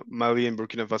 Mali and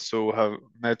Burkina Faso have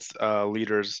met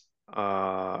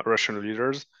Russian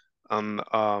leaders, and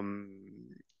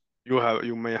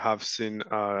you may have seen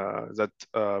that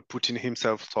Putin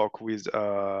himself talked with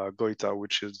Goita,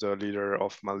 which is the leader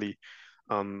of Mali,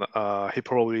 and he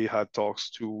probably had talks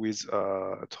too with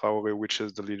Traoré, which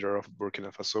is the leader of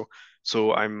Burkina Faso.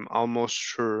 So I'm almost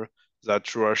sure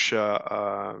that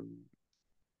Russia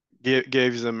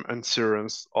gave them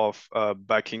assurance of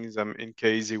backing them in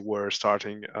case they were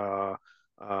starting a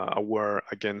war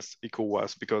against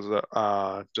ECOWAS. Because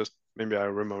just maybe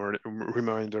a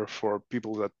reminder for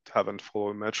people that haven't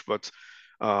followed much, but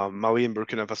Mali and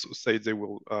Burkina Faso said they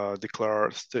will declare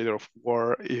a state of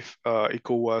war if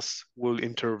ECOWAS will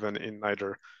intervene in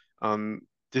Niger.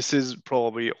 This is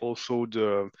probably also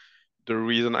the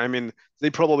reason. I mean,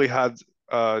 they probably had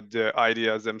the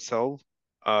ideas themselves,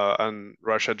 and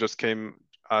Russia just came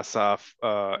as a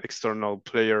external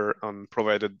player and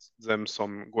provided them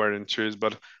some guarantees.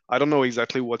 But I don't know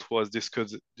exactly what was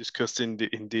discussed in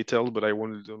detail, but I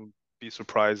wouldn't be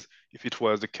surprised if it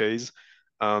was the case.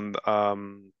 And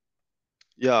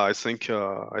yeah, I think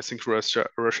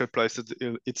Russia placed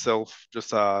itself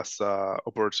just as a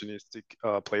opportunistic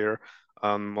player,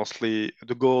 and mostly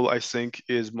the goal I think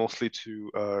is mostly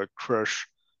to crush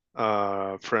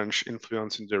French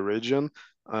influence in the region.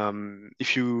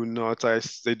 If you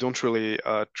notice, they don't really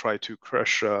try to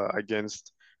crush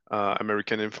against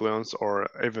American influence or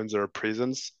even their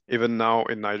presence. Even now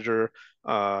in Niger,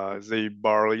 they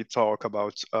barely talk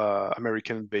about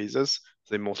American bases.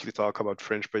 They mostly talk about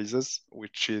French bases,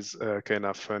 which is kind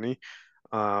of funny.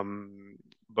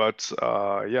 But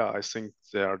yeah, I think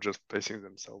they are just placing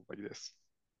themselves like this.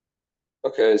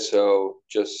 Okay, so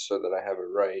just so that I have it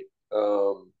right,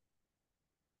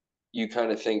 you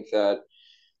kind of think that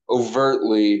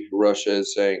overtly Russia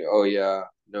is saying, "Oh yeah,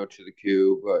 no to the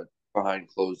coup," but behind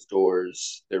closed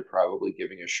doors, they're probably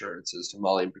giving assurances to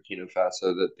Mali and Burkina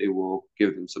Faso that they will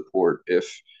give them support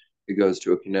if it goes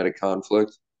to a kinetic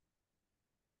conflict.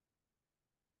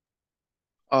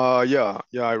 Yeah,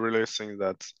 I really think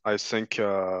that. I think,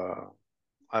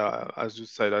 as you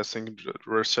said, I think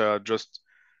Russia just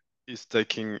is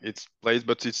taking its place,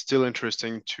 but it's still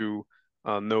interesting to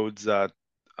note that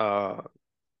uh,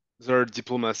 their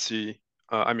diplomacy,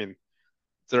 I mean,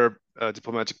 their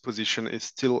diplomatic position is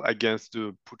still against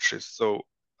the putschists. So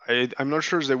I'm not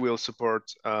sure they will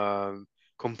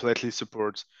completely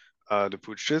support the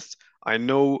putschists. I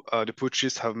know the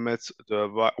putschists have met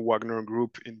the Wagner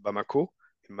group in Bamako,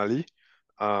 in Mali,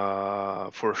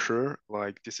 for sure.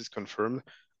 Like this is confirmed.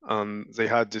 They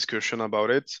had discussion about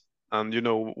it. And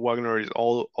Wagner is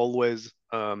always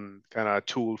kind of a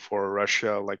tool for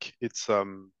Russia. Like it's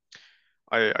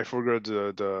I forgot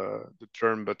the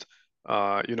term, but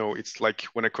it's like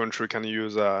when a country can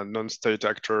use a non-state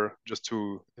actor just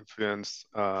to influence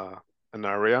an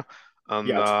area, and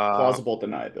Yeah, it's plausible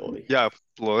deniability. yeah,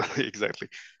 exactly.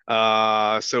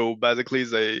 So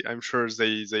basically, I'm sure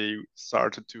they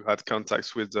started to have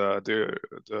contacts with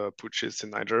the putschists in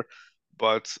Niger,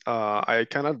 but I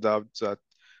kind of doubt that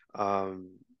um,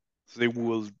 they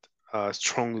will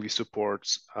strongly support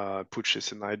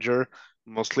putschists in Niger,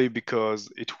 mostly because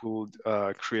it will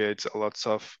create a lots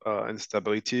of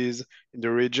instabilities in the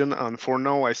region. And for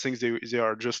now, I think they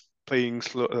are just playing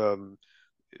slow,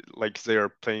 like they are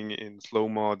playing in slow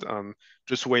mode and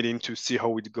just waiting to see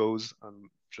how it goes and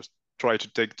just try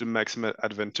to take the maximum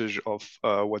advantage of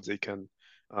what they can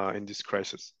in this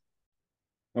crisis.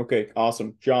 Okay,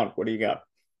 awesome. John, what do you got?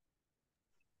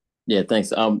 Yeah, thanks.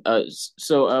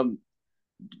 So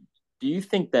do you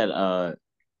think that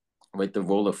with the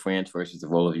role of France versus the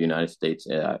role of the United States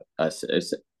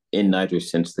in Niger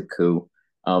since the coup.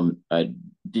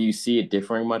 Do you see it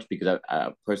differing much? Because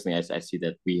personally, I see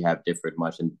that we have differed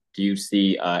much. And do you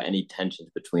see any tensions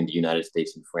between the United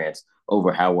States and France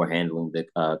over how we're handling the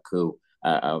coup?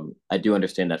 I do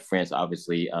understand that France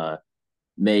obviously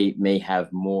may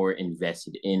have more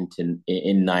invested in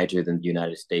Niger than the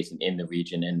United States and in the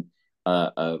region, and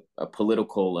a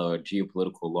political or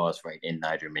geopolitical loss right in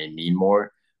Niger may mean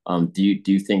more. Do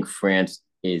you think France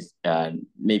is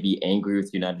maybe angry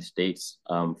with the United States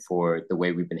for the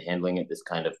way we've been handling it, this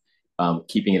kind of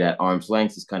keeping it at arm's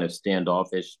length, this kind of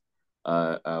standoffish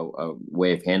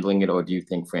way of handling it, or do you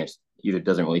think France either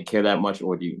doesn't really care that much,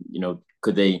 or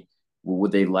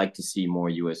would they like to see more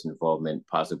U.S. involvement,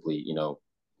 possibly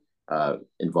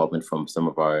involvement from some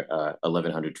of our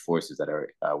 1,100 forces that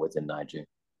are within Niger?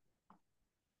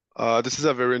 This is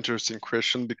a very interesting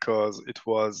question because it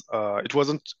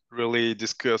wasn't really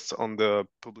discussed on the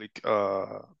public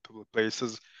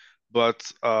places, but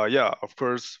yeah, of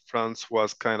course, France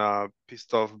was kind of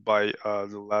pissed off by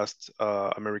the last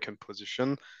American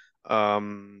position.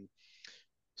 Um,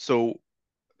 so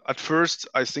at first,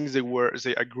 I think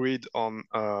they agreed on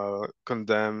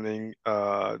condemning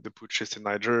the putschists in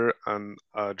Niger and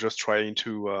just trying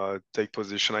to take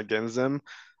position against them,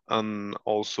 and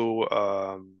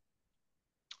also.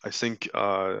 I think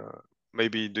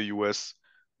maybe the US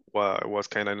was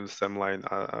kind of in the same line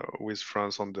with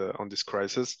France on this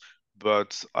crisis,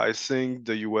 but I think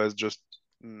the US just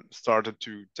started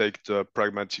to take the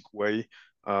pragmatic way,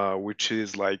 which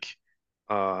is like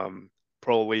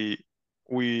probably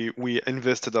we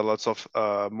invested a lot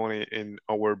of money in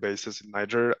our bases in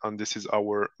Niger, and this is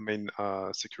our main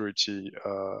security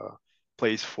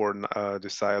place for the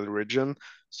Sahel region.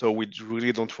 So we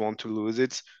really don't want to lose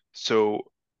it. So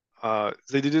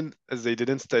they didn't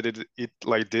state it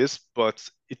like this, but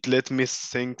it let me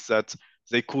think that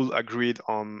they could agree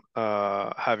on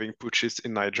having putschists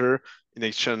in Niger in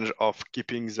exchange of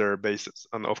keeping their bases.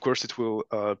 And of course, it will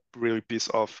really piss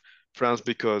off France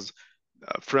because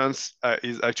France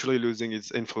is actually losing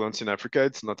its influence in Africa.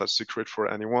 It's not a secret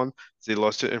for anyone. They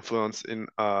lost their influence in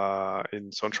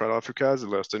Central Africa. They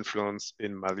lost influence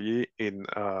in Mali, in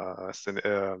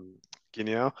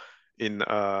Guinea, in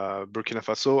Burkina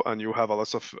Faso, and you have a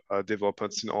lot of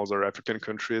developments in other African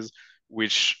countries,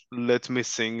 which let me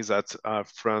think that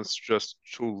France just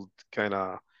should kind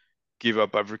of give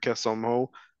up Africa somehow.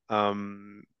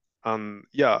 Um, and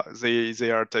yeah,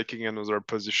 they are taking another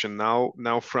position now.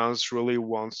 Now France really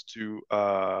wants to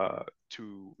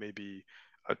maybe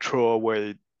throw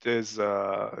away this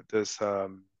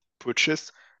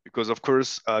purchase because of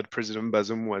course President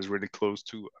Bazoum was really close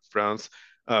to France.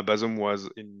 Bazoum was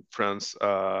in France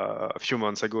a few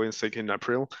months ago, in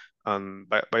April. And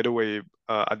by the way,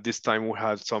 at this time we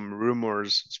had some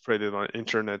rumors spread on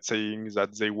internet saying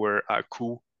that they were a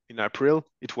coup in April.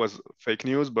 It was fake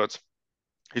news, but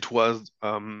it was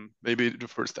maybe the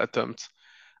first attempt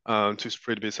to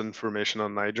spread misinformation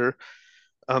on Niger.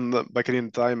 And back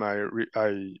in time, I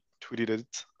tweeted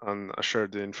it and I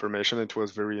shared the information. It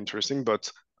was very interesting. But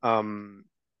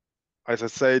as I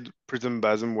said, President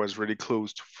Bazoum was really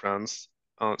close to France.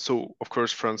 So of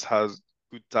course, France has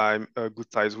good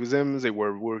ties with him. They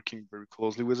were working very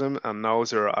closely with him, and now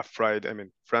they're afraid. I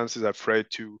mean, France is afraid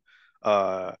to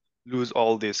uh, lose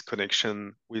all this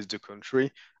connection with the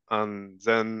country, and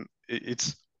then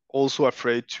it's also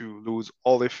afraid to lose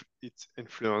all of its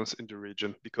influence in the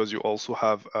region because you also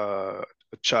have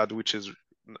Chad, which is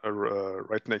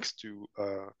right next to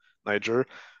Niger,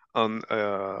 and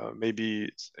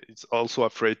maybe it's also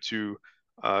afraid to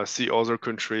see other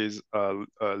countries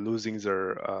losing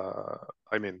their,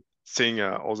 I mean, seeing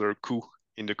other coup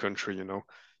in the country, you know.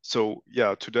 So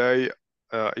yeah, today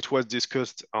it was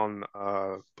discussed on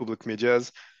public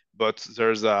medias, but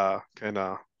there's a kind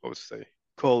of, I would say,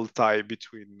 cold tie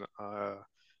between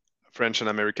French and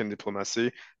American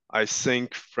diplomacy. I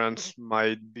think France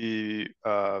might be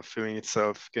feeling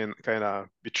itself kind of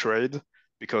betrayed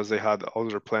because they had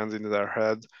other plans in their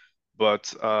head.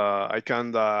 But I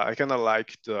kind of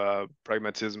like the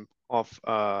pragmatism of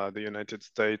the United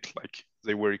States. Like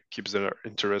they will keep their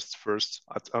interests first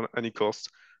at any cost.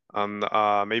 And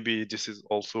maybe this is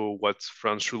also what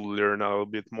France should learn a little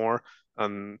bit more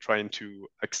and trying to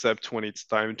accept when it's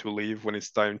time to leave, when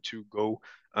it's time to go,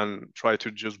 and try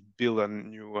to just build a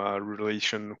new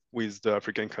relation with the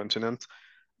African continent.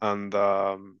 And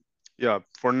yeah,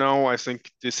 for now, I think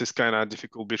this is kind of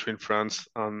difficult between France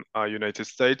and United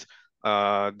States.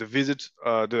 The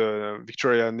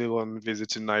Victoria Nuland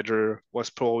visit in Niger was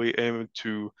probably aimed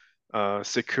to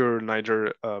secure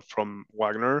Niger from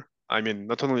Wagner, I mean,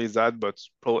 not only that, but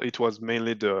it was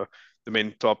mainly the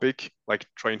main topic, like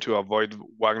trying to avoid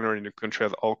Wagner in the country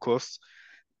at all costs.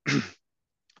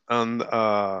 And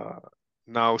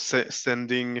now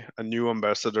sending a new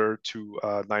ambassador to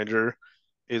Niger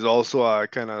is also a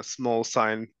kind of small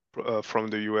sign from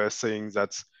the US saying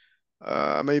that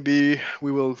maybe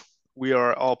we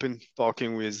are open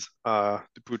talking with the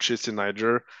putschists in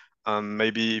Niger, and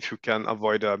maybe if you can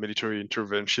avoid a military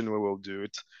intervention, we will do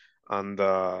it. And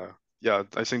yeah,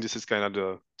 I think this is kind of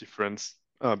the difference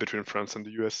between France and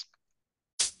the US.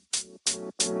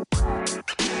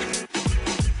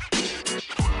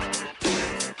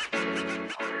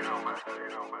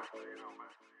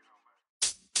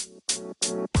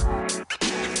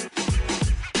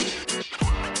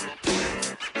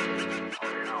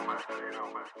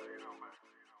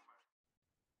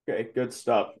 Okay, good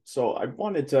stuff. So I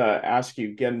wanted to ask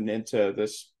you, getting into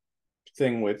this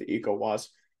thing with ECOWAS,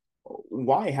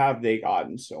 why have they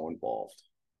gotten so involved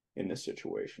in this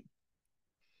situation?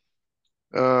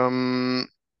 Um,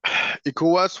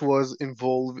 ECOWAS was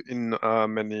involved in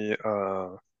many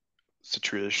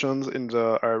situations in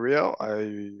the area.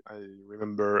 I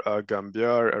remember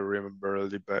Gambia. I remember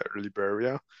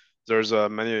Liberia. There's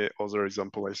many other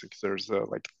examples. I think there's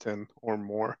like 10 or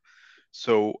more.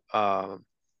 So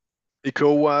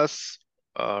ECOWAS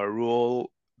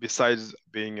role, besides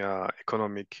being an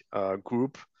economic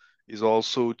group, is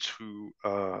also to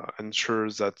ensure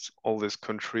that all these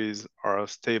countries are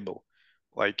stable.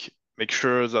 Like make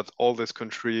sure that all these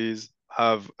countries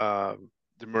have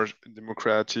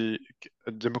democratic,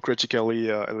 democratically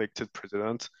elected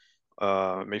president.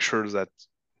 Make sure that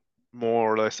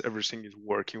more or less everything is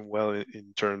working well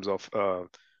in terms of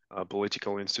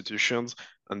political institutions,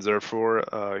 and therefore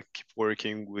keep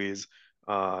working with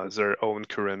their own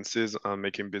currencies and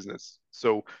making business.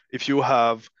 So if you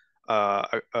have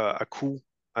a coup,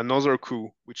 another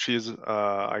coup, which is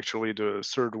actually the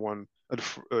third one,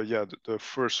 yeah, the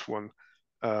first one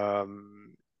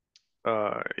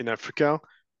in Africa,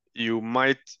 you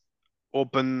might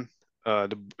open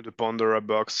the Pandora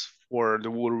box for the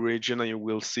whole region, and you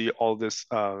will see all these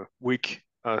weak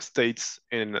states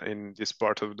in this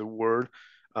part of the world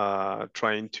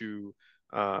trying to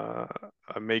uh,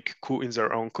 make coup in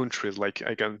their own countries. Like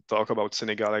I can talk about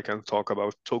Senegal, I can talk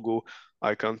about Togo,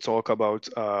 I can talk about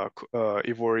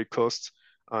Ivory Coast,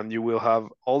 and you will have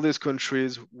all these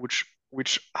countries which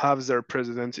have their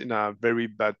president in a very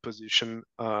bad position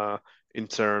in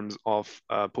terms of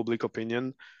public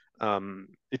opinion.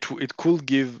 It could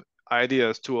give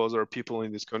ideas to other people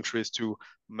in these countries to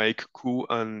make coup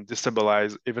and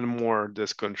destabilize even more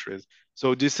these countries.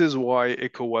 So this is why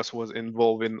ECOWAS was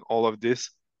involved in all of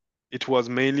this. It was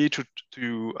mainly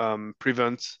to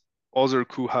prevent other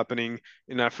coup happening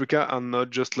in Africa and not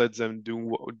just let them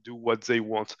do what they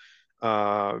want.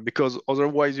 Because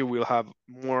otherwise you will have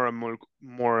more and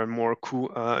more coup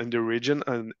in the region,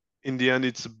 and in the end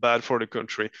it's bad for the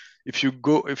country. If you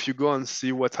go and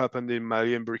see what happened in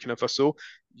Mali and Burkina Faso,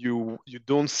 you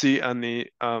don't see any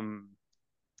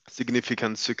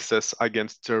significant success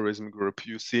against terrorism group.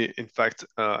 You see, in fact,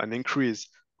 an increase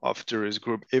of terrorist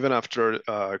group even after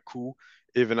coup,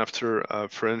 even after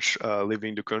French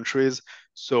leaving the countries.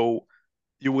 So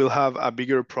you will have a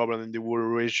bigger problem in the whole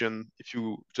region if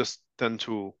you just tend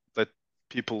to let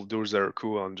people do their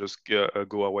coup and just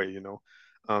go away, you know.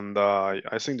 And I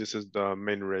think this is the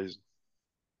main reason.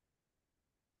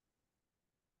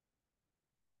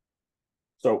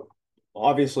 So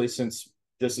obviously, since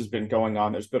this has been going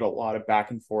on, there's been a lot of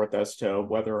back and forth as to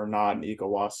whether or not an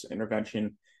ECOWAS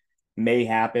intervention may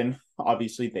happen.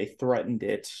 Obviously, they threatened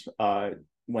it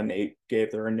when they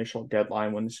gave their initial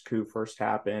deadline when this coup first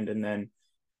happened, and then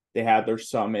they had their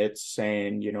summits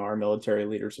saying, our military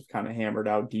leaders have kind of hammered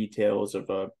out details of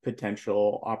a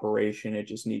potential operation. It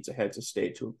just needs a heads of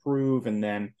state to approve. And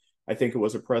then I think it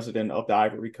was a president of the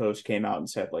Ivory Coast came out and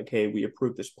said, like, hey, we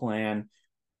approved this plan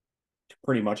to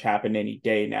pretty much happen any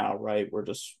day now, right? We're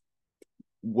just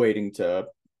waiting to,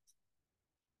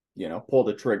 pull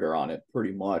the trigger on it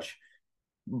pretty much.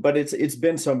 But it's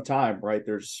been some time, right?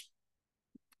 There's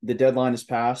the deadline is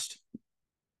passed,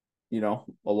 a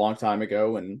long time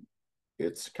ago, and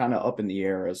it's kind of up in the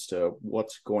air as to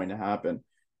what's going to happen.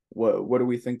 What do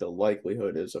we think the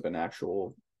likelihood is of an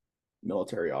actual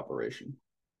military operation?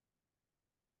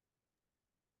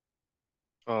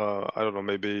 I don't know,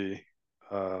 maybe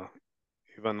uh,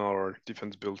 even our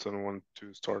defense bulletin want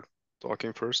to start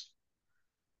talking first.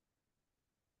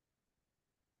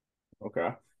 Okay.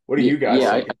 What do you guys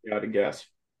Yeah, think? If you had to guess.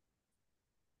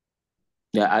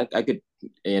 yeah, I could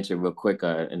answer real quick,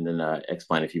 and then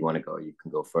explain if you want to go. You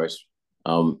can go first.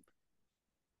 Um,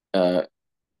 uh,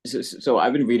 So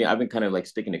I've been reading. I've been kind of like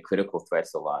sticking to critical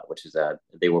threats a lot, which is that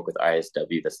they work with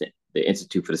ISW. That's the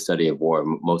Institute for the Study of War.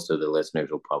 Most of the listeners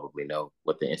will probably know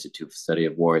what the Institute for the Study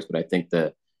of War is, but I think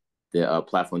the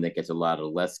platform that gets a lot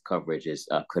of less coverage is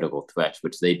critical threats,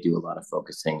 which they do a lot of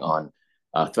focusing on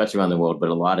threats around the world, but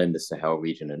a lot in the Sahel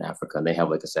region in Africa. And they have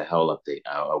like a Sahel update,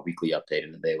 a weekly update,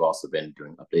 and they've also been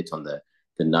doing updates on the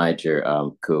Niger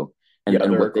coup. Yeah,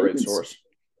 And they're a what they've great been source.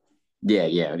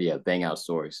 yeah, bang out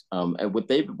stories. And what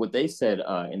they said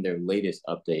in their latest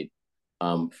update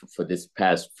for this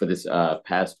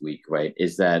past week, right,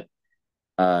 is that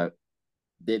uh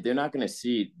they're not going to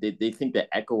see. They think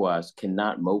that ECOWAS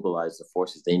cannot mobilize the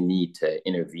forces they need to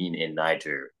intervene in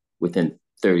Niger within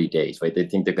 30 days, right? They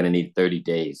think they're going to need 30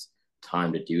 days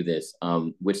time to do this,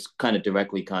 which kind of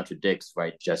directly contradicts,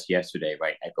 right? Just yesterday,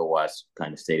 right? ECOWAS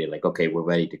kind of stated like, okay, we're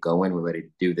ready to go in, we're ready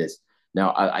to do this.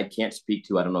 Now, I can't speak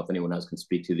to, I don't know if anyone else can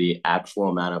speak to the actual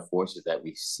amount of forces that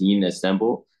we've seen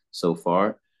assemble so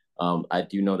far. I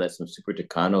do know that some Super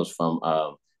Tucanos from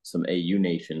some AU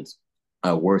nations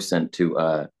were sent to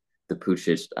the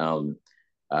putschist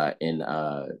uh, in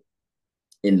uh,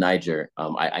 in Niger.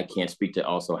 I can't speak to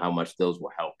also how much those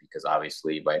will help because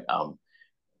obviously, right,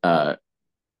 uh,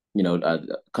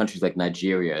 countries like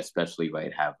Nigeria, especially,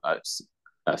 right, have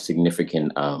a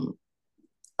significant uh,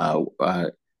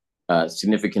 uh,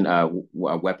 significant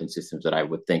weapon systems that I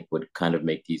would think would kind of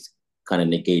make these kind of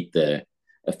negate the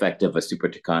effect of a Super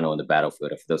Tucano on the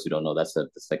battlefield. For those who don't know, that's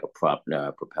like a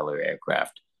propeller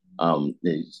aircraft.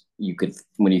 You could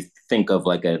when you think of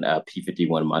like a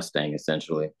P-51 Mustang,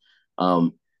 essentially.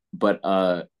 Um, but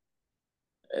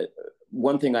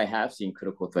one thing I have seen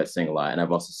Critical Threat saying a lot, and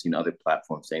I've also seen other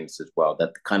platforms saying this as well,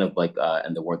 that kind of like,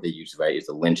 and the word they use, right, is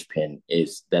a linchpin,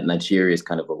 is that Nigeria is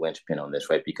kind of a linchpin on this,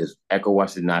 right? Because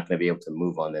ECOWAS is not going to be able to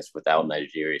move on this without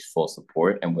Nigeria's full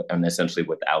support and essentially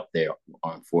without their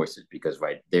armed forces, because,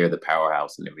 right, they're the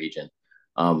powerhouse in the region.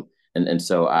 And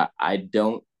so I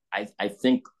don't, I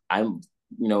think I'm,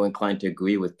 inclined to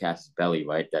agree with Casus Belli,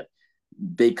 right, that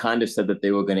they kind of said that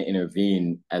they were going to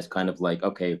intervene as kind of like,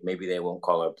 okay, maybe they won't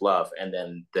call our bluff, and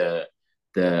then the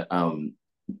the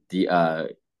uh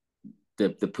the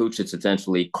Poochits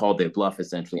essentially called their bluff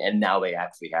essentially, and now they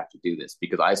actually have to do this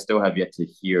because I still have yet to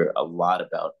hear a lot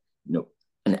about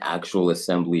an actual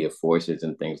assembly of forces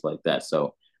and things like that.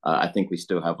 So I think we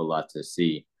still have a lot to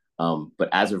see. But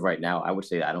as of right now, I would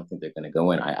say I don't think they're going to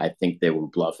go in. I think they were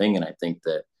bluffing, and I think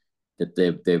that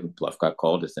their bluff got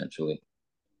called essentially.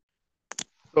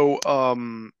 So,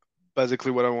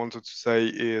 basically, what I wanted to say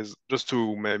is just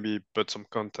to maybe put some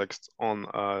context on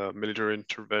military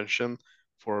intervention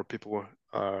for people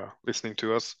listening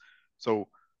to us. So,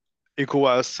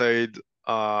 ECOWAS said,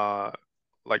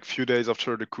 like few days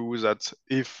after the coup, that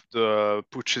if the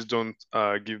putschists don't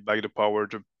give back the power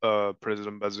to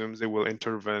President Bazoum, they will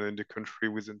intervene in the country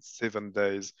within 7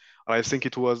 days. And I think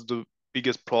it was the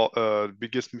biggest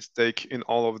mistake in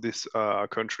all of these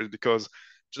countries because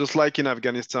just like in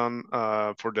Afghanistan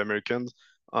for the Americans,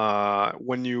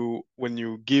 when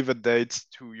you give a date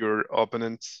to your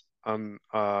opponents and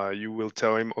you will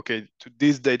tell him, okay, to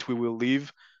this date we will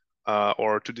leave,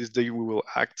 or to this day we will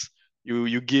act.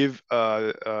 You give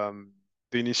the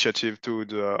initiative to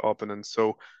the opponent.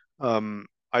 So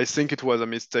I think it was a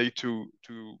mistake to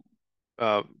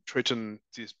threaten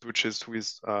these putschists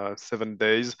with 7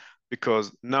 days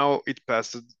because now it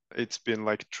passed. It's been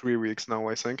like 3 weeks now,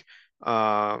 I think.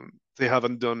 They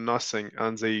haven't done nothing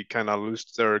and they kind of lose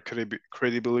their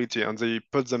credibility and they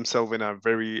put themselves in a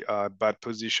very bad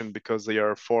position because they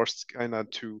are forced kind of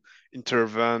to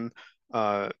intervene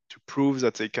to prove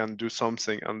that they can do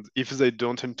something. And if they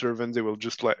don't intervene, they will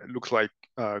just like look like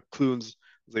clones.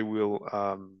 They will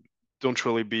don't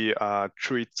really be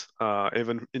treated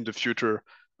even in the future,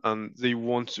 and they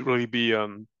won't really be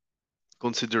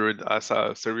considered as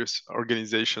a serious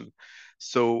organization.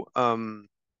 So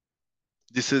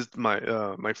this is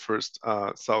my first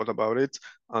thought about it.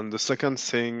 And the second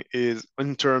thing is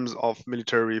in terms of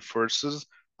military forces,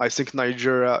 I think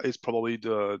Nigeria is probably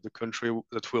the country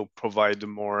that will provide the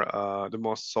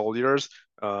most soldiers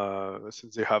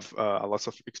since they have a lot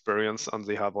of experience and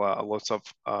they have a lot of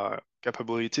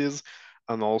capabilities.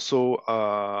 And also,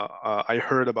 I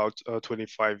heard about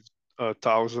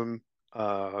 25,000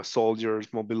 soldiers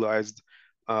mobilized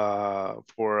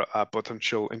for a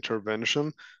potential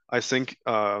intervention. I think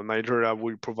Nigeria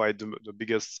will provide the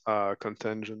biggest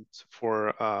contingent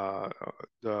for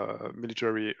the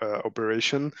military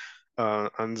operation.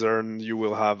 And then you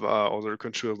will have other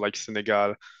countries like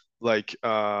Senegal, like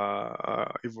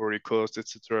Ivory Coast,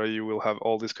 etc. You will have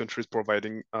all these countries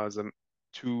providing them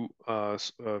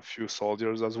few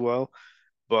soldiers as well.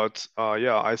 But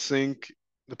yeah, I think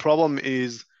the problem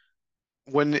is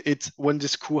when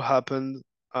this coup happened,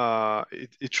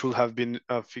 it should have been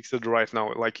fixed right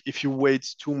now. Like if you wait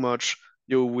too much,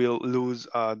 you will lose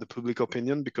the public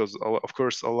opinion because of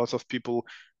course a lot of people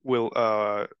will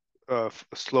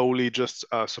slowly just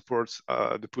support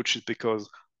the putsch because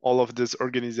all of this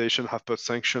organization have put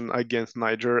sanction against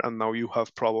Niger, and now you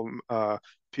have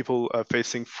people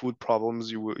facing food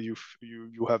problems.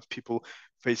 You have people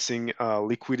facing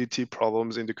liquidity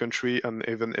problems in the country and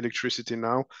even electricity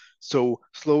now. So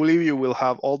slowly you will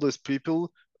have all these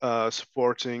people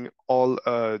supporting all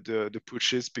the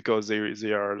pushes because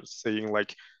they are saying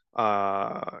like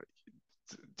uh,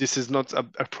 this is not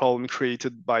a problem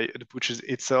created by the pushes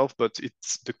itself, but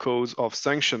it's the cause of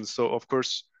sanctions. So of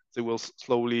course they will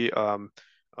slowly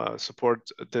support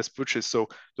these pushes. So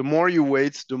the more you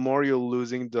wait, the more you're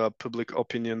losing the public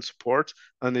opinion support,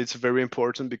 and it's very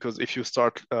important because if you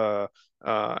start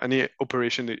any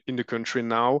operation in the country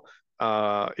now,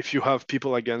 if you have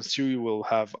people against you, you will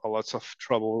have a lot of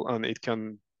trouble, and it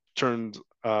can turn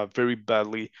very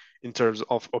badly in terms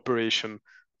of operation.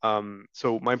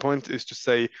 So my point is to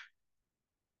say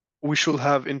we should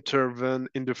have intervened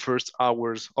in the first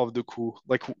hours of the coup,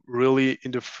 like really in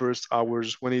the first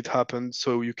hours when it happened,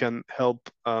 so you can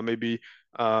help maybe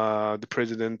the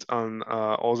president and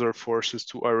other forces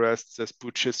to arrest the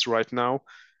putschists right now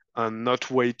and not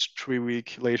wait 3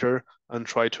 weeks later and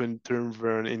try to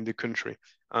intervene in the country.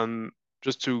 And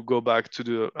just to go back to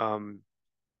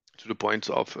the point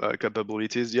of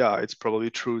capabilities, yeah, it's probably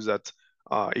true that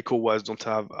ECOWAS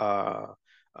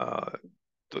uh,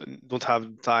 don't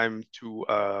have time to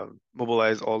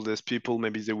mobilize all these people.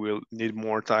 Maybe they will need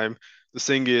more time. The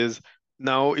thing is,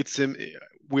 now it's in,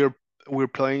 we're we're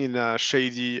playing in a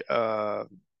shady, gray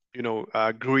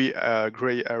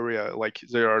area. Like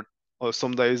there are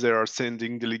some days they are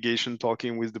sending delegation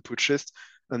talking with the putschists,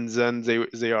 and then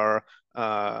they are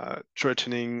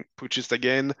threatening putschists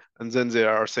again, and then they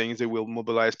are saying they will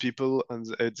mobilize people, and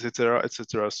etc.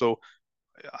 etc. So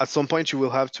at some point you will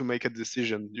have to make a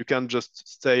decision. You can't just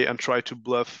stay and try to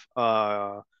bluff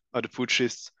the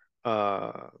putschists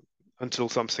uh, until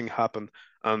something happens.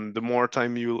 And the more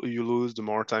time you lose, the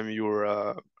more time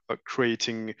you're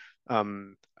creating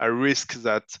a risk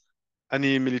that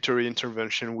any military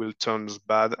intervention will turn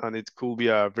bad, and it could be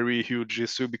a very huge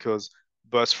issue because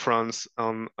both France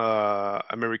and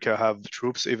America have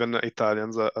troops, even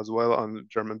Italians as well, and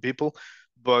German people.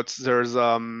 But there's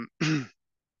a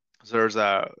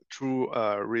true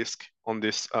risk on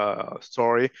this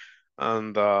story.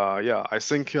 And yeah, I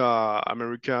think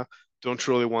America don't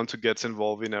really want to get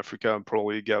involved in Africa and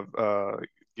probably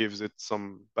gives it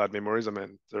some bad memories. I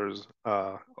mean, there's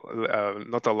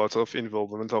not a lot of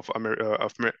involvement of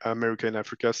America in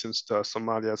Africa since the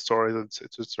Somalia story,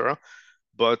 etc.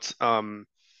 But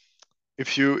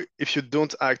if you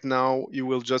don't act now, you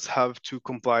will just have to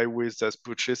comply with the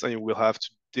purchase and you will have to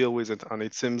deal with it. And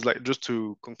it seems like, just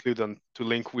to conclude and to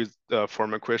link with the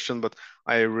former question, but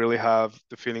I really have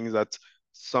the feeling that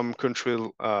some countries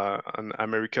and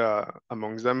America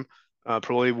among them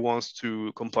probably wants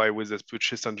to comply with this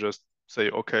purchase and just say,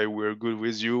 okay, we're good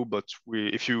with you, but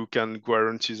if you can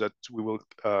guarantee that we will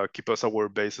keep us our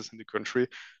bases in the country,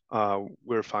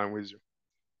 we're fine with you.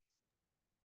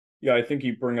 Yeah, I think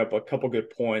you bring up a couple good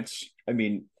points. I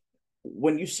mean,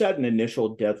 when you set an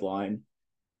initial deadline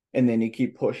and then you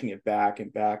keep pushing it back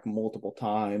and back multiple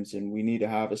times, and we need to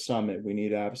have a summit, we need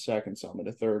to have a second summit,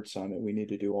 a third summit, we need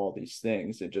to do all these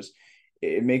things.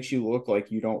 It makes you look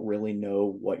like you don't really know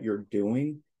what you're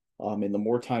doing. And the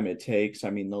more time it takes,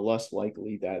 I mean, the less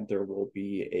likely that there will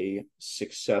be a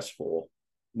successful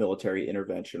military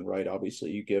intervention, right?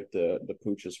 Obviously, you give the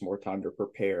pooches more time to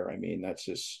prepare. I mean, that's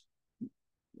just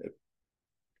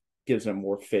gives them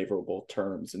more favorable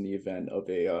terms in the event of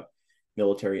a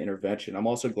military intervention. I'm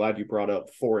also glad you brought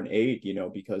up foreign aid,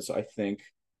 because I think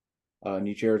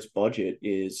Niger's budget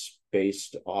is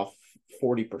based off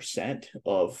 40%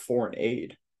 of foreign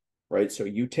aid, right? So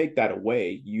you take that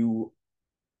away, you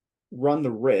run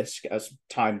the risk as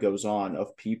time goes on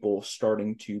of people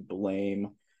starting to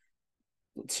blame,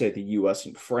 let's say, the US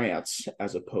and France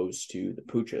as opposed to the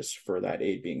putschs for that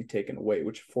aid being taken away,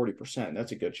 which 40%,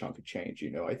 that's a good chunk of change.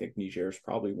 I think Niger is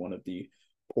probably one of the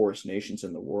poorest nations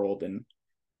in the world. And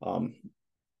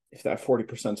if that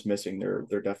 40% is missing,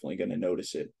 they're definitely going to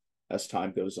notice it as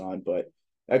time goes on. But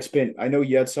Xpin, I know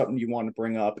you had something you want to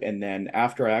bring up. And then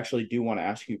after, I actually do want to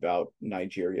ask you about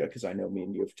Nigeria, because I know me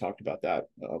and you have talked about that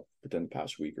within the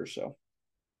past week or so.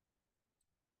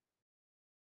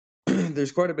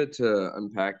 There's quite a bit to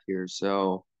unpack here.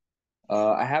 So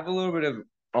I have a little bit of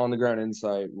on the ground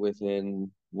insight within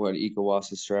what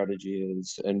ECOWAS's strategy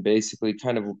is, and basically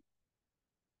kind of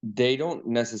they don't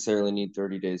necessarily need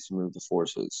 30 days to move the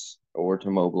forces or to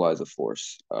mobilize a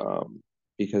force,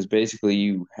 because basically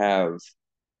you have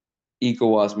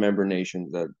ECOWAS member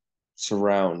nations that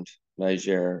surround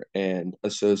Niger and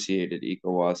associated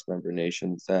ECOWAS member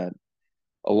nations that,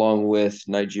 along with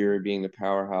Nigeria being the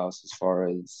powerhouse as far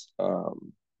as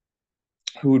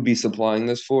who would be supplying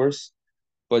this force,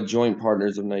 but joint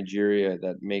partners of Nigeria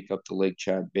that make up the Lake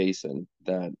Chad Basin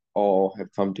that all have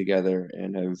come together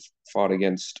and have fought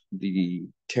against the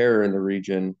terror in the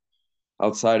region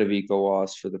outside of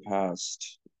ECOWAS for the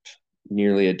past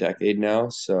nearly a decade now.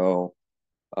 So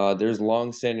there's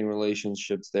long-standing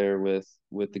relationships there with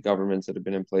the governments that have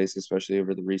been in place, especially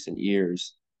over the recent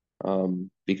years,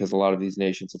 because a lot of these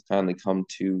nations have finally come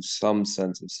to some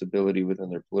sense of stability within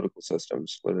their political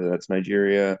systems, whether that's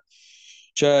Nigeria,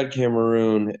 Chad,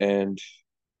 Cameroon, and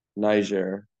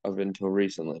Niger up until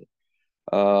recently.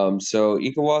 So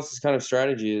ECOWAS's kind of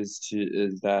strategy is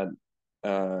that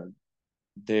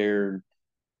they're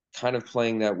kind of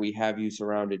playing that we have you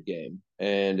surrounded game,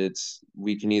 and it's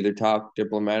we can either talk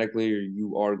diplomatically or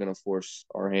you are going to force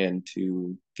our hand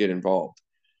to get involved,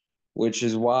 which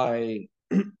is why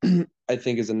I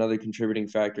think is another contributing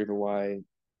factor to why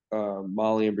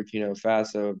Mali and Burkina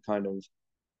Faso have kind of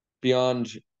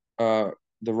beyond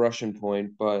the Russian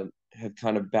point, but have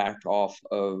kind of backed off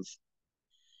of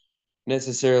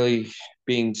necessarily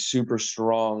being super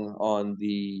strong on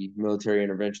the military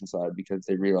intervention side because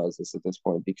they realize this at this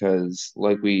point. Because,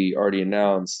 like we already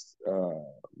announced,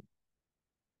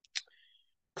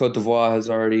 Cote d'Ivoire has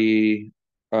already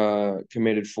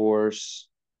committed force.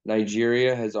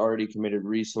 Nigeria has already committed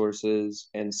resources,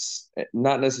 and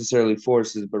not necessarily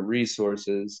forces, but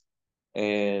resources,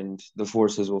 and the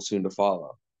forces will soon to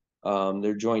follow.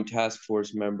 Their joint task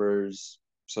force members,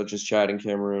 such as Chad and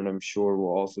Cameroon, I'm sure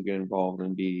will also get involved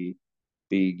and be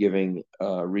giving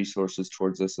resources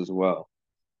towards this as well.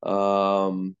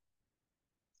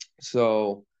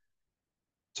 So,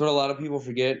 what a lot of people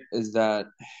forget is that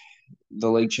the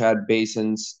Lake Chad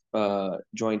Basin's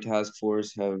Joint Task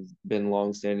Force have been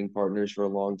longstanding partners for a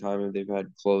long time, and they've had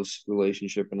close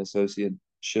relationship and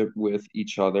associateship with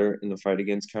each other in the fight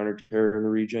against counterterror in the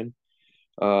region.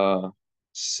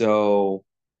 So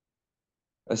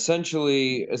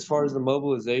essentially, as far as the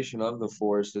mobilization of the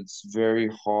force, it's very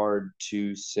hard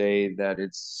to say that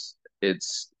it's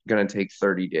going to take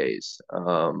 30 days.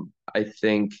 I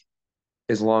think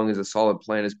as long as a solid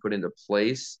plan is put into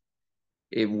place,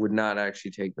 it would not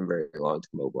actually take them very long to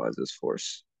mobilize this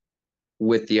force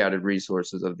with the added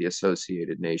resources of the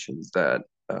associated nations that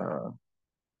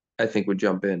I think would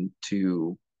jump in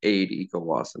to aid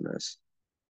ECOWAS in this.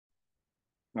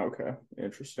 Okay,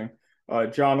 interesting.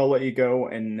 John, I'll let you go,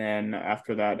 and then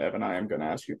after that, Evan, I am going to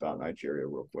ask you about Nigeria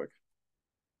real quick.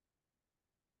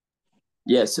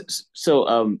 Yes.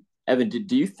 So, Evan,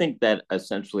 do you think that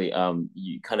essentially,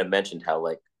 you kind of mentioned how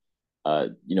like,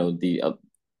 the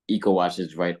ECOWAS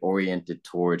is right oriented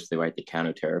towards the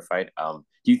counter-terror fight.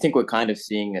 Do you think we're kind of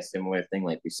seeing a similar thing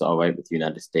like we saw right with the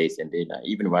United States and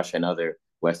even Russia and other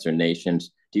Western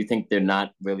nations? Do you think they're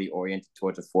not really oriented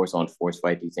towards a force-on-force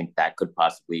fight? Do you think that could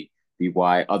possibly be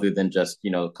why, other than just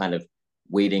kind of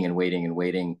waiting and waiting and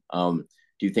waiting? Do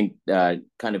you think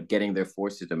kind of getting their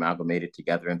forces amalgamated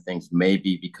together and things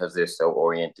maybe because they're so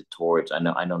oriented towards? I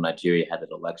know Nigeria had an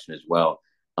election as well.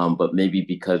 But maybe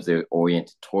because they're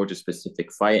oriented towards a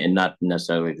specific fight and not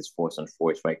necessarily this force on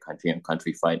force, right? Country on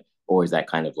country fight, or is that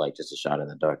kind of like just a shot in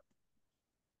the dark?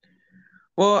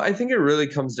 Well, I think it really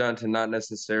comes down to not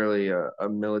necessarily a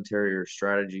military or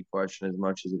strategy question as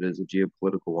much as it is a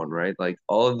geopolitical one, right? Like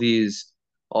all of these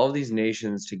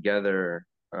nations together,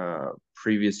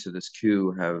 previous to this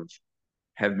coup,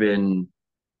 have been,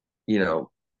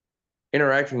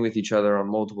 interacting with each other on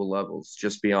multiple levels,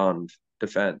 just beyond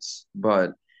defense.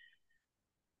 But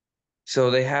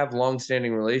so they have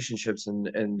long-standing relationships,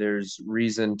 and there's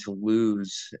reason to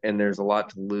lose, and there's a lot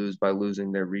to lose by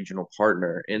losing their regional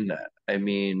partner in that. I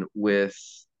mean, with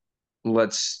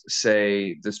let's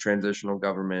say this transitional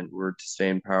government were to stay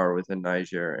in power within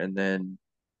Niger, and then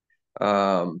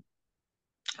um,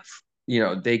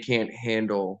 they can't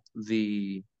handle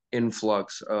the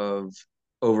influx of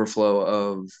overflow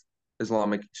of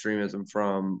Islamic extremism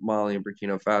from Mali and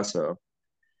Burkina Faso,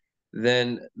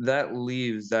 then that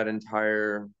leaves that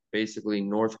entire basically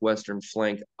northwestern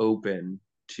flank open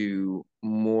to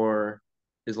more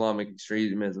Islamic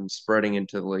extremism spreading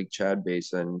into the Lake Chad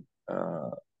Basin,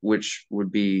 which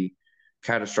would be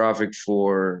catastrophic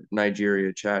for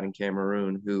Nigeria, Chad, and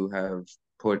Cameroon, who have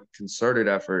put concerted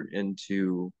effort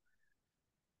into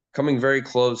coming very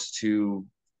close to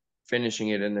finishing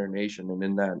it in their nation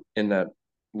and in that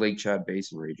Lake Chad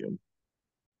Basin region.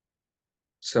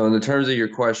 So in the terms of your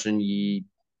question,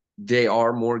 they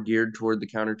are more geared toward the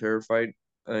counterterror fight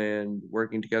and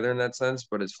working together in that sense.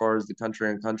 But as far as the country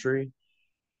on country,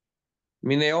 I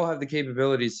mean, they all have the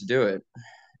capabilities to do it.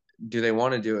 Do they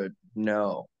want to do it?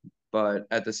 No. But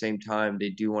at the same time, they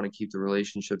do want to keep the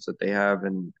relationships that they have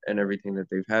and everything that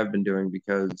they have been doing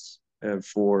because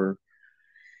for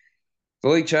the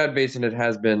Lake Chad Basin, it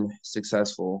has been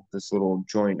successful, this little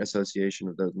joint association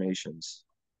of those nations.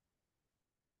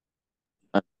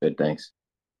 Good, thanks.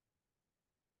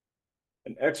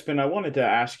 And Expen, I wanted to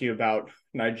ask you about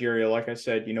Nigeria. Like I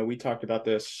said, we talked about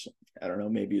this, I don't know,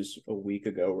 maybe it was a week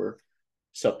ago or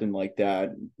something like that.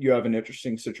 You have an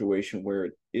interesting situation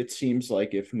where it seems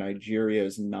like if Nigeria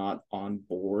is not on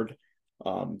board,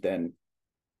 then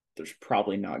there's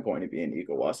probably not going to be an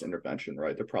ECOWAS intervention,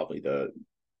 right? They're probably the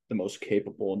most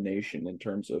capable nation in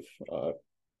terms of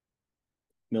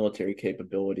military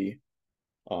capability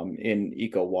in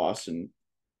ECOWAS, and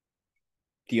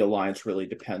the alliance really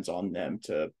depends on them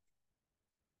to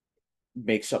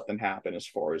make something happen as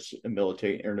far as a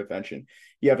military intervention.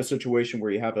 You have a situation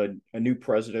where you have a new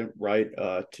president, right?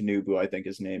 Tinubu, I think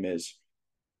his name is,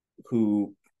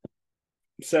 who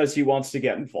says he wants to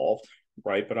get involved,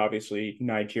 right? But obviously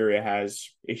Nigeria has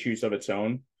issues of its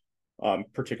own,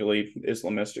 particularly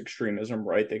Islamist extremism,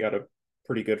 right? They got a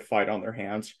pretty good fight on their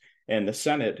hands. And the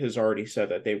Senate has already said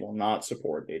that they will not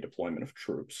support a deployment of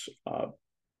troops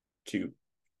to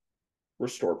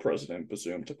restore President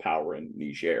Bazoum to power in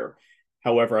Niger.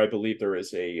 However, I believe there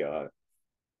is a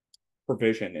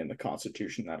provision in the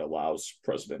Constitution that allows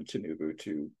President Tinubu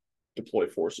to deploy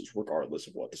forces regardless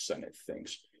of what the Senate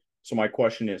thinks. So my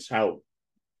question is, how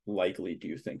likely do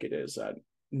you think it is that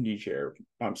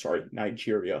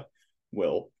Nigeria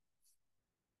will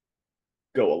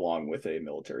go along with a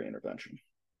military intervention?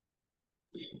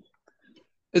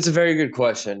 It's a very good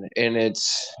question, and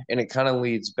it kind of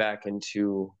leads back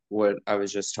into what I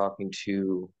was just talking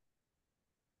to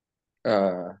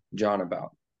John about,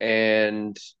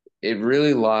 and it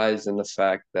really lies in the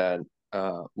fact that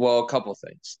a couple of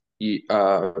things.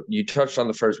 You touched on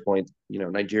the first point.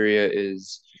 Nigeria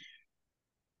is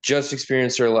just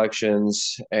experienced their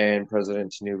elections, and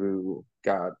President Tinubu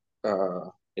got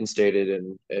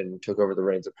instated and took over the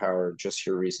reins of power just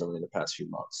here recently in the past few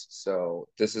months. So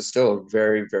this is still a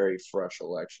very, very fresh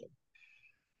election.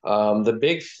 The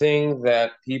big thing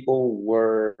that people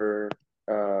were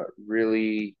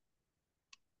really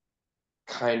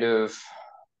kind of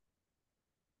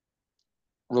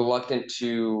reluctant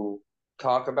to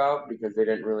talk about because they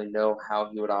didn't really know how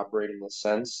he would operate in this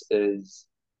sense is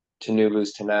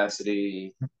Tinubu's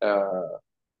tenacity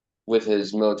with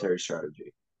his military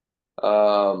strategy.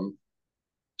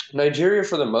 Nigeria,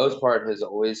 for the most part, has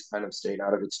always kind of stayed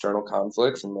out of external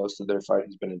conflicts, and most of their fight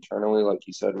has been internally, like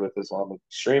you said, with Islamic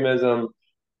extremism,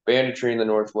 banditry in the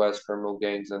northwest, criminal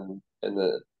gangs in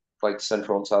the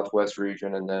central and southwest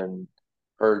region, and then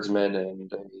herdsmen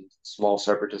and a small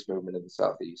separatist movement in the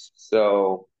southeast.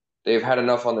 So they've had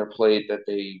enough on their plate that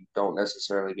they don't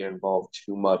necessarily get involved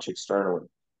too much externally.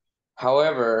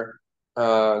 However,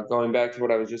 going back to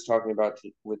what I was just talking about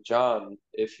with John,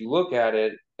 if you look at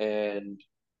it, and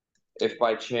if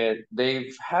by chance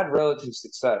they've had relative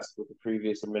success with the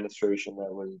previous administration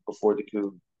that was before the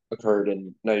coup occurred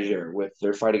in Niger with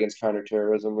their fight against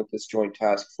counterterrorism with this joint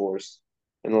task force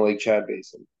in the Lake Chad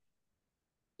Basin.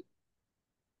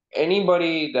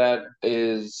 Anybody that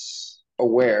is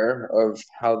aware of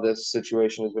how this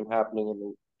situation has been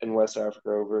happening in West Africa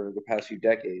over the past few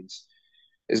decades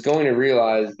is going to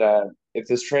realize that if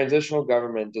this transitional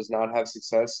government does not have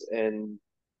success in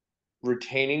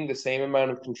retaining the same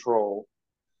amount of control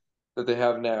that they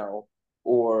have now,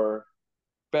 or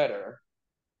better,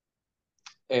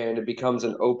 and it becomes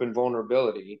an open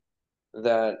vulnerability,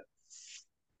 that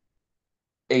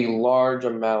a large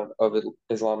amount of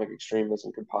Islamic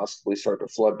extremism could possibly start to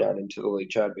flood down into the Lake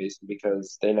Chad Basin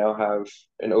because they now have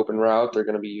an open route. They're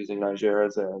going to be using Niger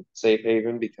as a safe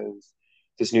haven because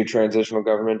this new transitional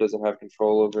government doesn't have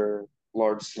control over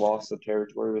large swaths of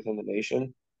territory within the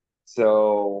nation.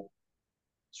 So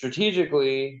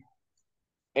strategically,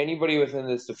 anybody within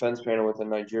this defense panel within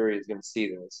Nigeria is going to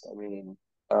see this. I mean,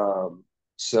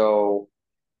 so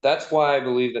that's why I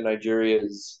believe that Nigeria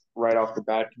is right off the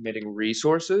bat committing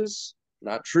resources,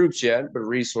 not troops yet, but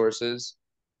resources.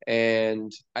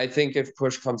 And I think if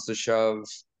push comes to shove,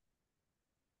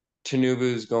 Tinubu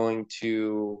is going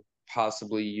to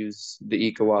possibly use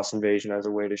the ECOWAS invasion as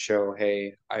a way to show,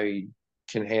 hey, I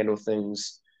can handle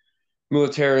things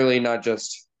militarily, not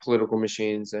just political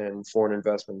machines and foreign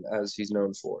investment as he's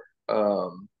known for.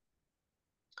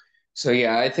 So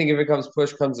yeah, I think if it comes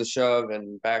push comes to shove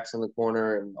and backs in the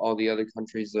corner and all the other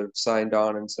countries that have signed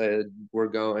on and said we're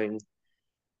going,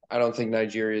 I don't think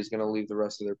Nigeria is going to leave the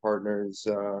rest of their partners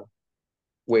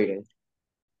waiting.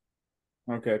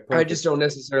 Okay, I just perfect. don't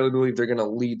necessarily believe they're going to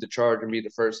lead the charge and be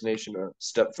the first nation to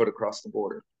step foot across the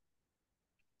border.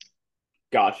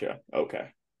 Gotcha. Okay.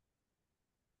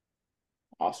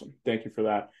 Awesome. Thank you for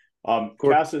that. Of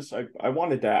course. Casus, I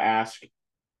wanted to ask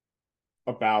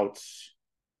about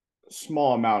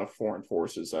small amount of foreign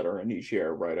forces that are in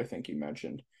Niger, right? I think you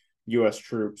mentioned U.S.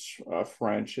 troops,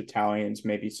 French, Italians,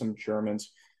 maybe some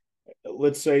Germans.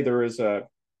 Let's say there is a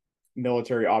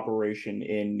military operation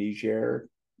in Niger.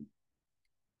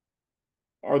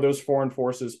 Are those foreign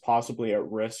forces possibly at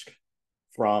risk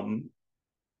from,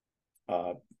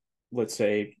 uh, let's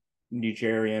say,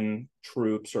 Nigerian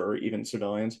troops or even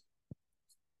civilians?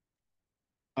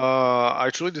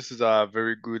 Actually, this is a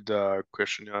very good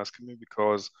question you're asking me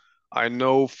because I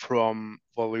know from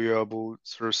valuable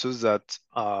sources that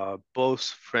both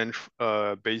French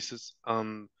bases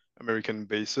and American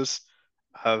bases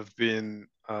have been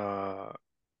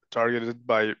targeted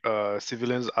by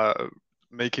civilians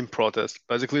making protests.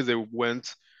 Basically, they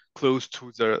went close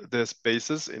to their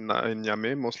bases in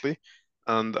Niamey mostly,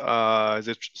 and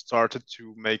they started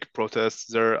to make protests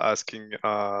there, asking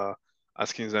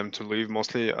them to leave,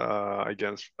 mostly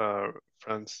against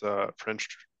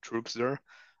French troops there,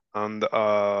 and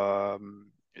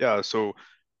yeah, so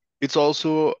it's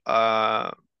also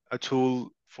a tool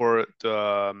for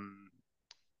the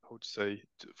how to say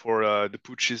for the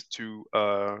putschists to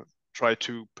try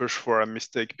to push for a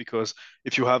mistake, because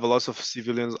if you have a lot of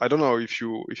civilians, I don't know if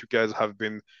you guys have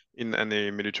been in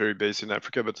any military base in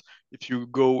Africa, but if you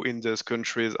go in those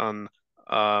countries and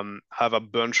have a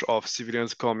bunch of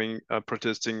civilians coming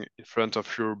protesting in front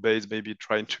of your base, maybe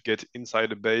trying to get inside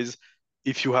the base,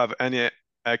 if you have any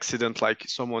accident like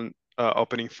someone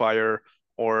opening fire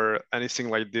or anything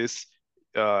like this,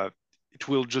 uh, it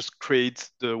will just create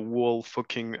the whole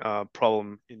fucking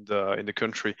problem in the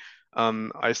country.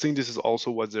 I think this is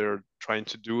also what they're trying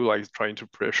to do, like trying to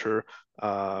pressure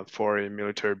foreign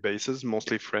military bases,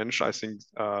 mostly French. I think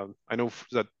I know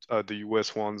that the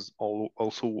US ones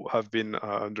also have been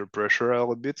under pressure a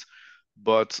little bit,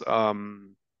 but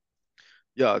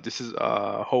yeah, this is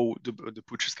how the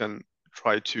putschists can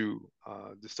try to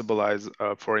destabilize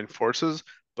foreign forces.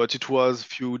 But it was a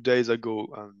few days ago,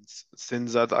 and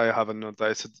since that I haven't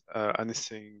noticed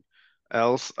anything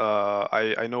else.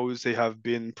 I know they have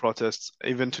been protests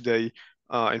even today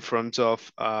in front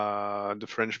of the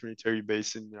French military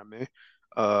base in Niamey.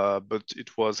 But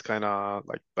it was kind of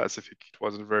like pacific. It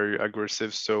wasn't very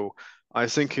aggressive. So I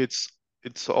think it's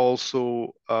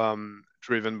also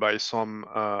driven by some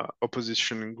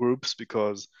opposition groups,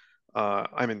 because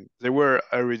I mean there were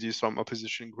already some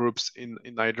opposition groups in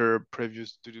Niger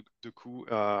previous to the coup,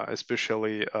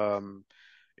 especially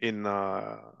in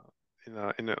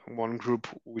one group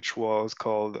which was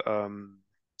called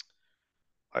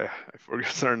I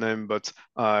forget their name, but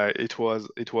it was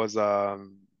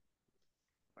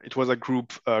a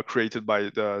group created by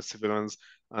the civilians,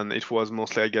 and it was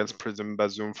mostly against President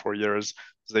Bazoum for years.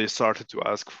 They started to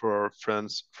ask for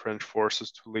French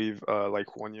forces to leave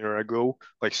like 1 year ago.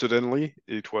 Like suddenly,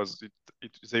 they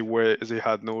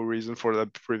had no reason for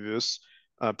that previous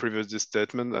this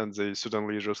statement, and they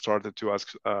suddenly just started to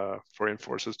ask foreign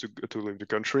forces to leave the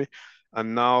country.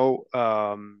 And now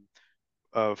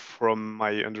from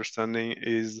my understanding,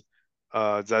 is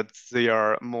that they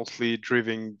are mostly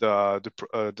driving the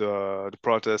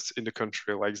protests in the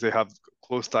country. Like they have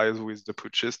close ties with the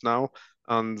putschists now,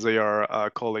 and they are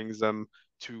calling them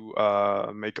to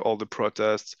make all the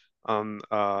protests. And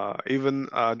even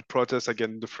the protests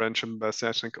against the French embassy.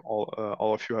 I think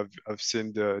all of you have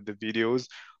seen the videos.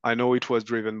 I know it was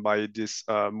driven by this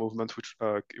movement,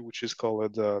 which is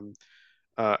called M.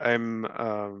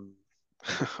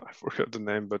 I forgot the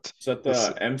name, but Is that this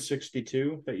the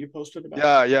M62 that you posted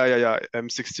about? yeah,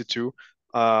 M62.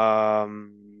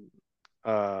 Um,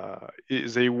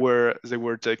 they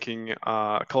were taking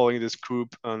calling this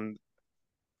group, and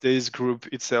this group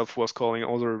itself was calling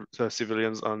other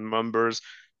civilians and members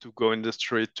to go in the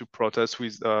street to protest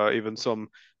with even some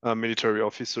military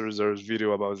officers. There's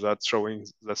video about that showing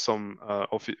that some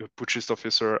putschist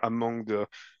officer among the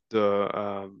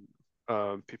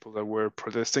people that were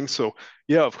protesting. So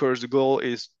yeah, of course, the goal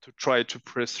is to try to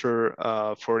pressure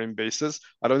foreign bases.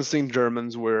 I don't think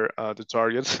Germans were the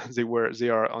target. They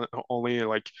are only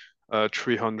like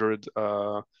 300.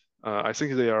 I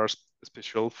think they are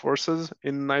special forces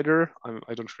in Niger.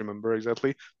 I don't remember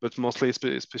exactly, but mostly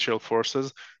special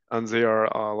forces, and they are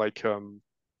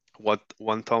what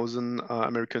 1,000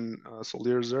 American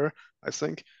soldiers there, I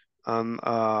think, and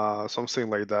something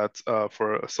like that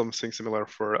for something similar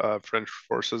for French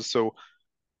forces. So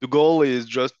the goal is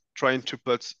just trying to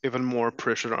put even more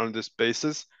pressure on this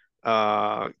basis,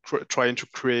 trying to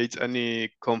create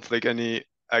any conflict, any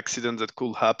accident that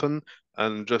could happen,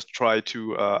 and just try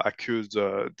to accuse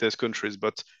these countries.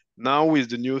 But now with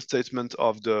the new statement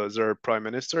of their prime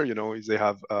minister, they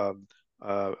have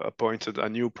appointed a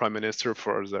new prime minister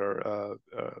for their uh,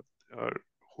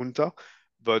 junta.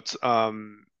 But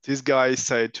this guy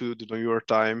said to the New York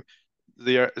Times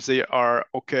they are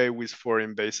okay with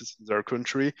foreign bases in their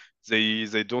country. They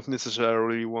don't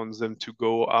necessarily want them to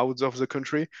go out of the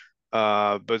country,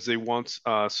 but they want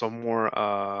some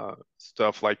more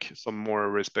stuff like some more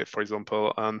respect, for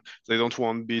example, and they don't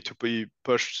want to be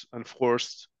pushed and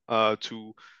forced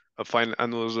to find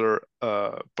another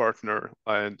partner.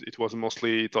 And it was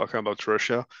mostly talking about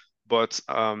Russia, but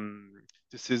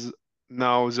this is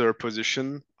now their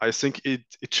position. I think it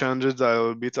changes a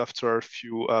little bit after a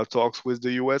few talks with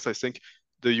the US. I think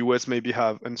the US maybe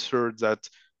have answered that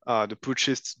the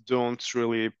putschists don't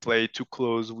really play too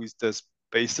close with these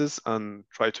bases and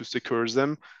try to secure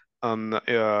them. And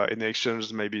in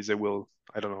exchange, maybe they will,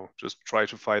 I don't know, just try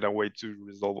to find a way to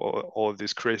resolve all of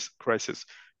this crisis.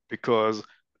 Because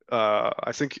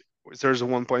I think there's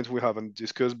one point we haven't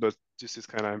discussed, but this is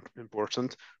kind of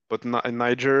important. But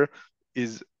Niger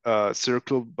is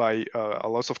circled by a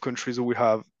lot of countries who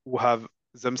have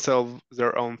themselves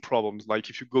their own problems. Like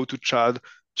if you go to Chad,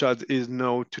 Chad is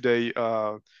now today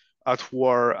at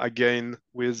war again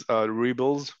with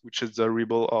rebels, which is the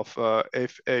rebel of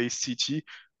FACT,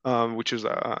 which is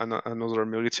another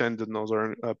militant in the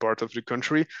northern part of the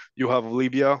country. You have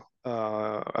Libya,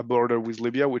 a border with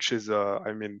Libya, which is,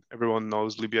 I mean, everyone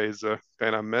knows Libya is a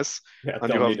kind of mess. Yeah,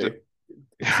 And you don't have need to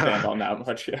expand on that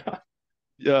much. Yeah.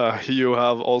 yeah, you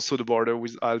have also the border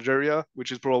with Algeria,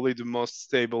 which is probably the most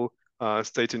stable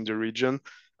state in the region.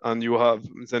 And you have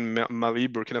then Mali,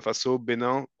 Burkina Faso,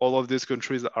 Benin. All of these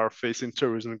countries are facing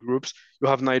terrorism groups. You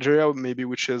have Nigeria, maybe,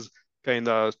 which is kind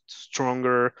of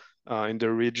stronger in the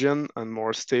region and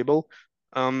more stable.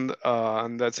 And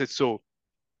that's it. So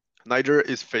Niger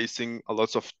is facing a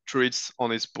lot of threats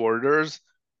on its borders.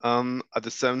 At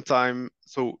the same time,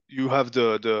 so you have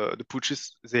the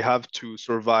putschists, they have to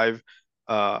survive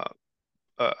uh,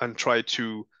 and try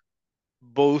to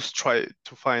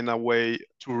find a way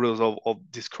to resolve all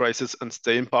this crisis and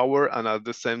stay in power, and at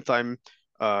the same time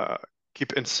uh,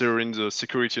 keep ensuring the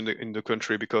security in the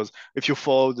country. Because if you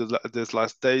follow these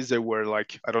last days, there were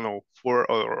like, I don't know,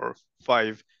 4 or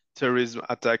 5 terrorism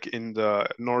attack in the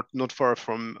north, not far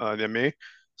from Niamey.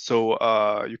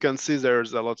 So you can see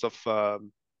there's a lot of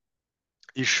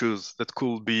issues that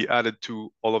could be added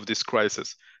to all of this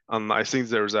crisis. And I think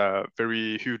there's a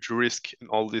very huge risk in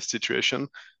all this situation.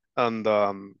 And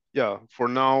yeah, for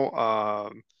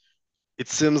now, it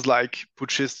seems like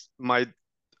putschists might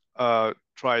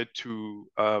try to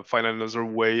find another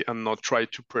way and not try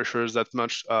to pressure that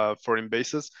much foreign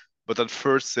bases. But at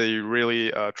first, they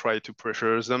really try to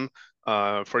pressure them.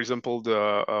 For example,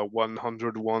 the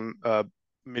 101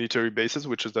 military bases,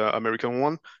 which is the American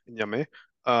one in Niamey.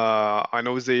 I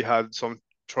know they had some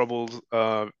troubles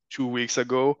 2 weeks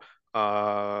ago.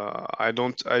 I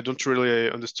don't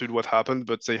really understood what happened,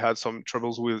 but they had some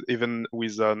troubles with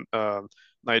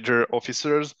Niger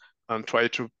officers and try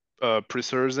to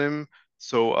preserve them.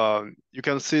 So you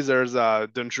can see there's a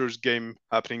dangerous game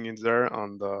happening in there,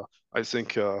 and I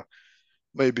think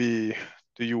maybe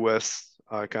the US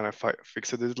kind of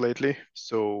fixed it lately.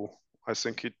 So I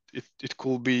think it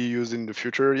could be used in the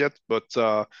future yet.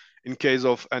 But in case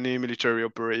of any military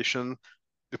operation,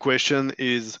 the question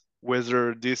is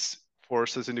whether these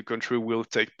forces in the country will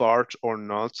take part or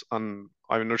not. And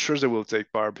I'm not sure they will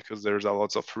take part because there's a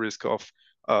lot of risk of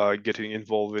getting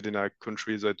involved in a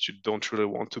country that you don't really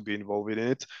want to be involved in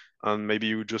it. And maybe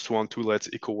you just want to let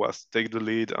ECOWAS take the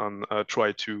lead and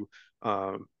try to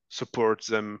support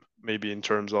them, maybe in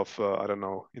terms of, I don't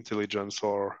know, intelligence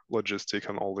or logistic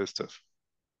and all this stuff.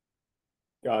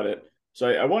 Got it. So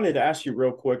I wanted to ask you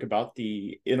real quick about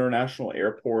the international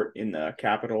airport in the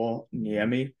capital,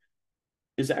 Niamey.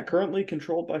 Is that currently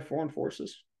controlled by foreign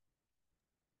forces?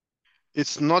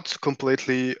 It's not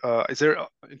completely. Is there?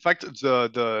 In fact,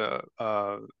 the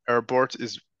airport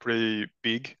is pretty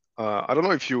big. I don't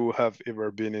know if you have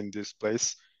ever been in this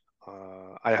place.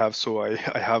 I have, so I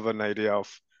I have an idea of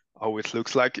how it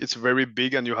looks like. It's very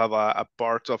big, and you have a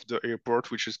part of the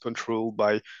airport which is controlled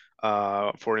by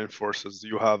foreign forces.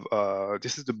 You have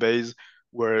this is the base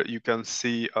where you can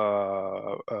see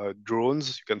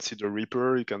drones. You can see the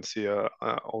Reaper. You can see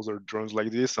other drones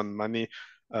like this, and many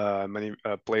many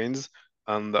planes,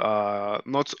 and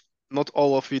not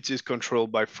all of it is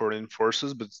controlled by foreign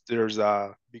forces, but there's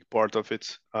a big part of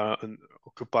it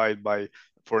occupied by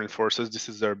foreign forces. This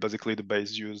is basically the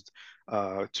base used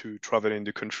to travel in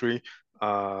the country,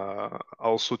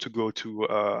 also to go to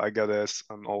Agadez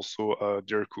and also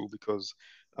Dirku, because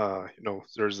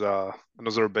there's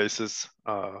another basis,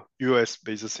 U.S.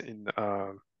 basis in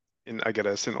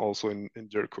Agadez and also in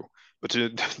Dirku. But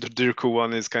the Dirku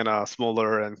one is kind of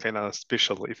smaller and kind of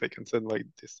special, if I can say it like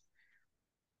this.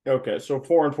 Okay, so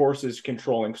foreign forces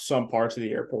controlling some parts of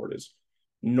the airport is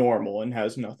normal and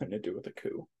has nothing to do with the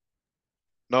coup.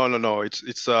 No.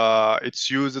 It's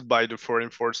used by the foreign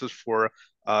forces for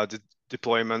the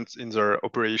deployment in their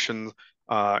operations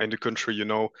in the country.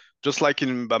 Just like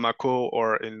in Bamako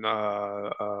or in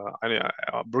Burkina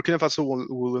Faso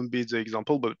wouldn't be the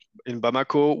example, but in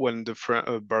Bamako, when the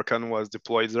Barkhane was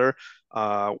deployed there,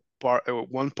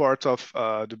 one part of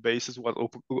the bases was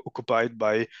occupied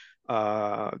by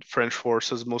French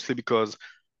forces, mostly because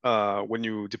when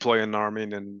you deploy an army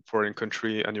in a foreign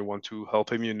country and you want to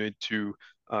help him, you need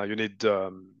uh,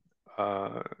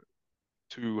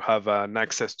 to have an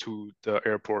access to the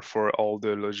airport for all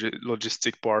the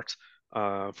logistic parts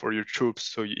for your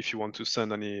troops. So if you want to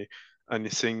send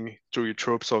anything to your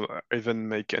troops or even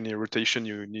make any rotation,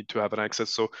 you need to have an access.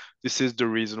 So this is the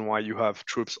reason why you have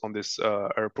troops on this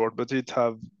airport, but it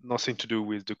have nothing to do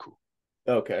with the coup.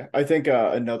 Okay, I think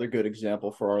another good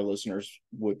example for our listeners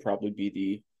would probably be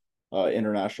the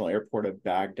international airport of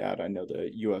Baghdad. I know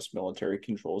the U.S. military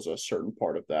controls a certain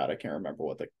part of that. I can't remember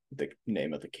what the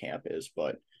name of the camp is,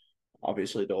 but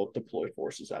obviously they'll deploy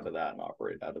forces out of that and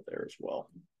operate out of there as well.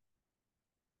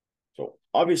 So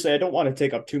obviously, I don't want to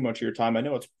take up too much of your time. I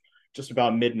know it's just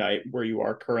about midnight where you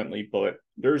are currently, but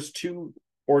there's two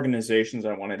organizations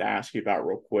I wanted to ask you about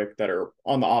real quick that are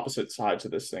on the opposite sides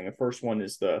of this thing. The first one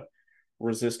is the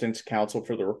Resistance Council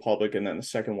for the Republic, and then the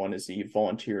second one is the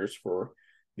Volunteers for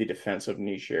the Defense of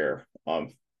Niger.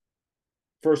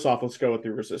 First off, let's go with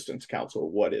the Resistance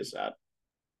Council. What is that?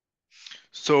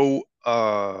 So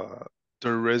the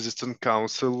Resistance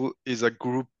Council is a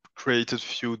group created a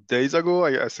few days ago.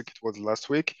 I think it was last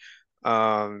week.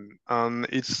 And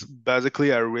it's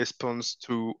basically a response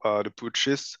to the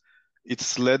putschists.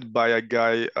 It's led by a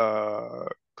guy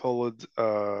called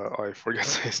I forget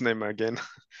his name again.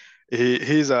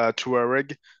 He's a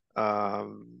Tuareg. Let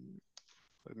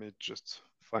me just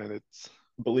find it.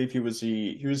 I believe he was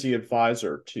the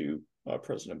advisor to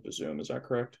President Bazoum. Is that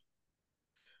correct?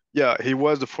 Yeah, he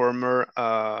was the former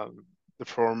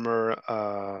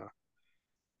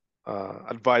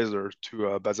advisor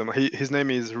to Bazoum. His name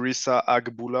is Rissa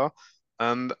Agbula,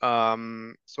 and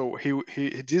so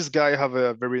this guy have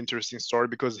a very interesting story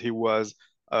because he was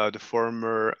the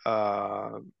former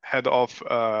head of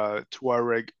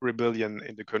Tuareg rebellion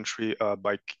in the country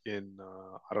back in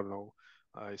I don't know,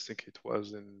 I think it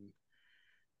was in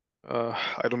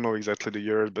I don't know exactly the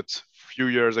years, but a few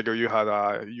years ago you had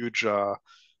a huge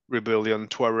rebellion,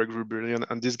 Tuareg rebellion,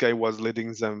 and this guy was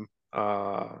leading them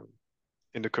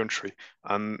in the country.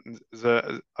 And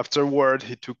afterward,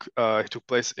 he took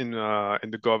place in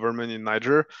the government in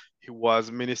Niger. He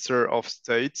was Minister of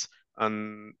State,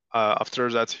 and after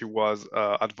that, he was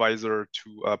advisor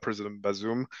to President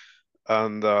Bazoum.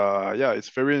 And yeah, it's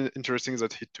very interesting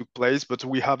that he took place, but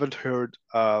we haven't heard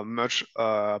much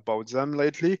about them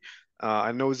lately.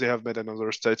 I know they have made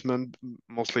another statement,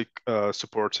 mostly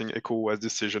supporting ECOWAS'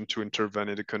 decision to intervene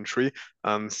in the country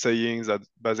and saying that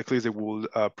basically they will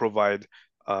provide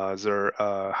their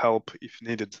help if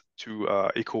needed to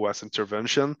ECOWAS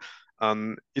intervention.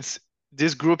 And this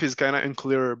group is kind of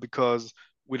unclear because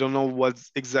we don't know what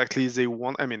exactly they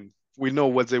want. I mean, we know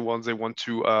what they want. They want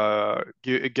to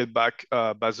get back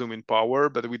Bazoum in power,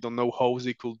 but we don't know how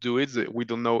they could do it. We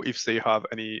don't know if they have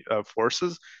any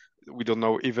forces. We don't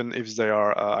know even if they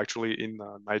are actually in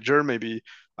Niger. Maybe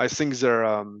I think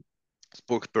their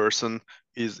spokesperson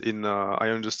is in. I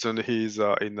understand he's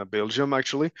in Belgium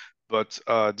actually. But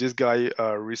this guy,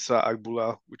 Rissa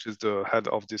Agbula, which is the head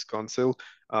of this council,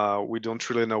 we don't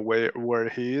really know where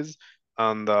he is,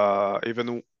 and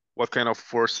even what kind of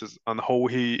forces and how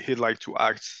he'd like to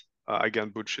act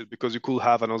against Butchit, because you could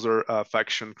have another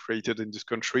faction created in this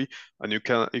country, and you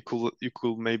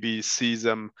could maybe see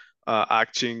them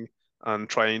acting and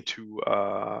trying to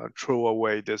throw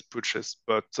away these Butchis.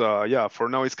 But yeah, for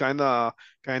now it's kind of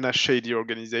shady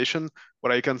organization.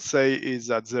 What I can say is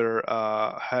that their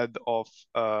head of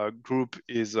group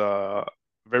is a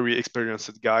very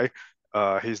experienced guy.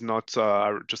 He's not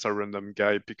just a random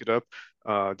guy pick it up.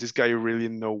 This guy really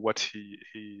know what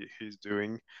he's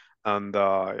doing, and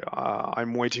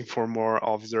I'm waiting for more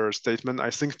of their statement.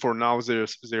 I think for now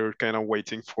they're kind of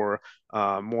waiting for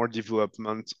more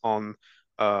development on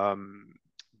the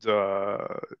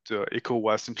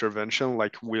ECOWAS intervention.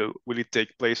 Like, will it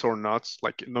take place or not?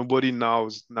 Like, nobody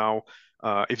knows now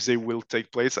if they will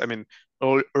take place. I mean,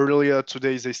 earlier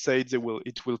today they said it will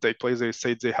take place. They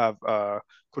said they have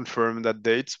confirmed that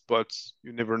date, but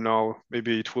you never know.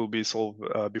 Maybe it will be solved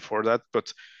before that.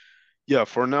 But yeah,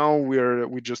 for now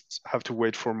we just have to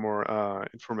wait for more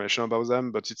information about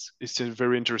them. But it's a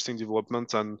very interesting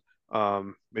development, and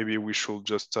maybe we should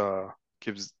just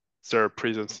keep their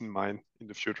presence in mind in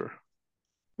the future.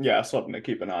 Yeah, something to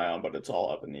keep an eye on, but it's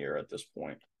all up in the air at this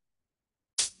point.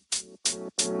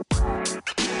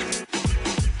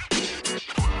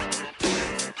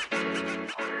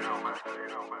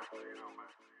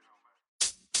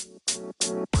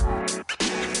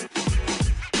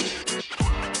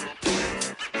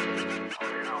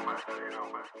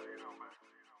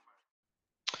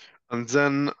 And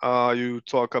then you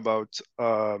talk about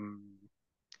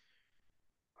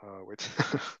wait,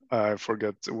 I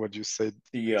forgot what you said.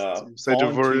 The You said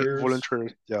the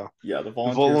volunteers, yeah. Yeah, the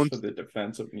volunteers for the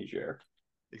defense of Niger.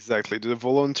 Exactly, the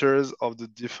volunteers of the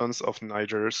defense of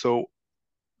Niger. So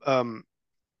the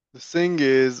thing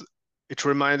is, it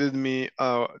reminded me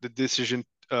the decision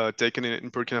taken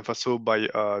in Burkina Faso by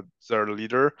their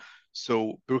leader.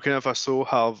 So Burkina Faso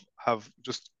have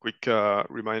just quick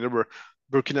reminder.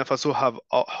 Burkina Faso have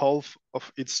half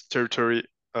of its territory,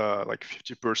 like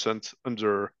 50%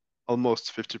 under,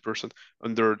 almost 50%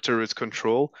 under terrorist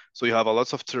control. So you have a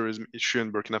lot of terrorism issue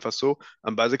in Burkina Faso.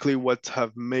 And basically, what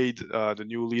have made the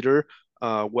new leader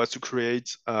was to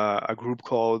create a group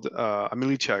called a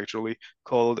militia actually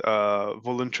called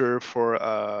Volunteer for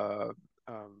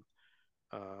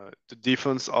the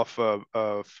Defense of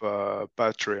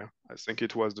Patria. I think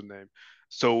it was the name.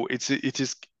 So it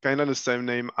is kind of the same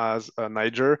name as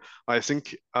Niger. I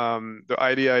think the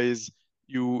idea is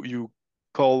you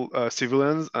call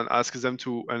civilians and ask them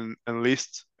to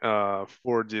enlist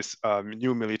for this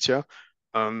new militia.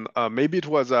 And maybe it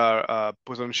was a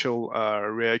potential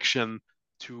reaction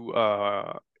to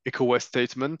ECOWAS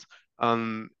statement.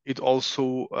 And it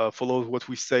also follows what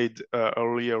we said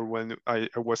earlier when I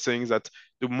was saying that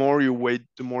the more you wait,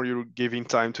 the more you're giving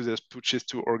time to the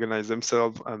putschists to organize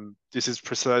themselves. And this is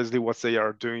precisely what they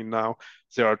are doing now.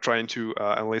 They are trying to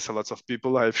enlist a lot of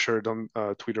people. I've shared on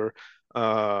Twitter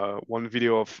one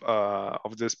video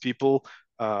of these people.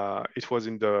 It was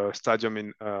in the stadium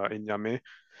in Niamey.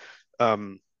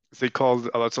 They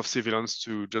called a lot of civilians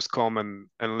to just come and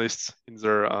enlist in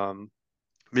their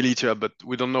militia, but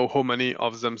we don't know how many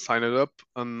of them signed up,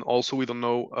 and also we don't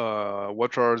know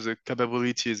what are the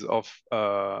capabilities of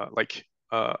how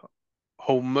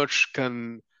much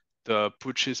can the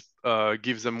putschists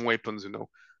give them weapons.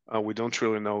 We don't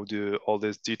really know all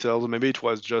these details. Maybe it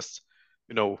was just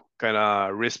kind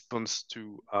of response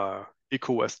to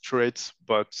ECOWAS threats,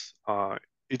 but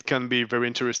it can be very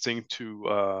interesting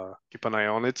to keep an eye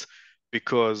on it,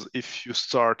 because if you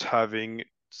start having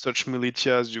such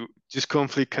militias, this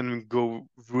conflict can go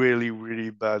really,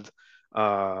 really bad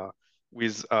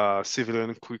with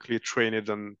civilian quickly trained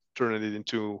and turn it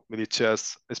into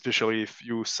militias, especially if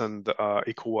you send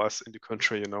ECOWAS in the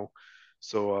country.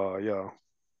 So yeah.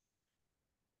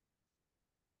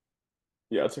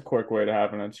 Yeah, it's a quick way to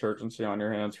have an insurgency on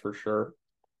your hands for sure.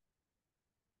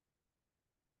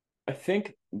 I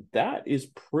think that is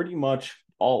pretty much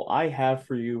all I have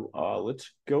for you.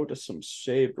 Let's go to some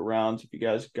saved rounds if you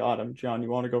guys got them. John, you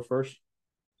want to go first?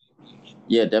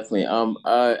 Yeah, definitely.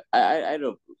 I had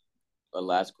a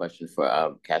last question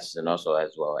for Casus and also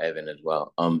as well Evan as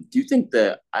well. Do you think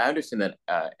that I understand that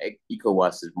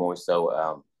ECOWAS is more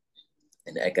so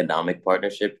an economic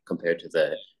partnership compared to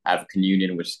the African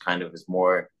Union, which kind of is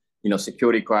more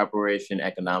security cooperation,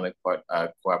 economic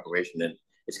cooperation, and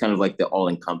it's kind of like the all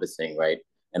encompassing, right?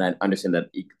 And I understand that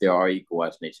there are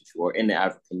ECOWAS nations who are in the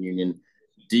African Union.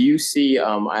 Do you see?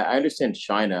 I understand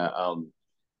China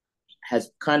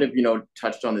has kind of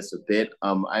touched on this a bit.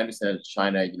 I understand that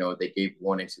China, they gave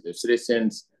warnings to their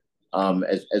citizens,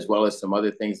 as well as some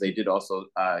other things. They did also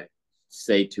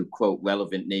say to quote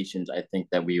relevant nations. I think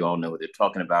that we all know what they're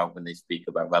talking about when they speak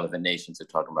about relevant nations. They're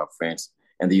talking about France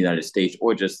and the United States,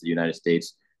 or just the United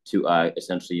States, to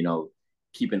essentially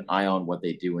keep an eye on what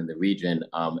they do in the region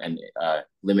and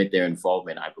limit their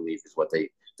involvement. I believe is what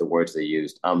the words they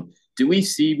used. Do we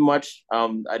see much?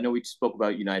 I know we spoke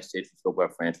about United States, we spoke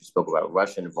about France, we spoke about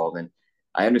Russian involvement.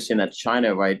 I understand that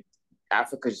China, right?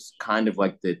 Africa is kind of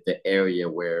like the area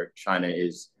where China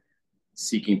is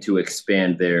seeking to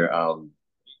expand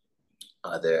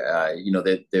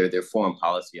their foreign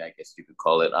policy, I guess you could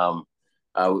call it.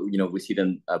 We see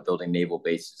them building naval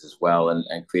bases as well,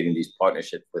 and creating these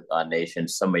partnerships with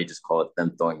nations. Some may just call it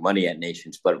them throwing money at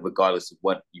nations, but regardless of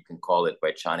what you can call it,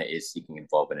 right? China is seeking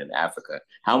involvement in Africa.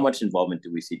 How much involvement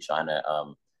do we see China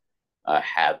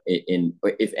have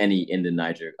if any, in the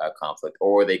Niger conflict,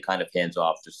 or are they kind of hands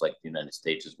off, just like the United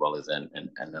States as well as and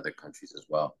other countries as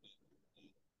well?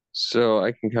 So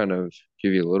I can kind of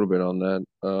give you a little bit on that.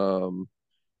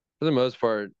 For the most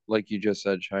part, like you just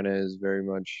said, China is very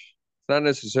much, it's not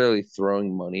necessarily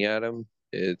throwing money at them.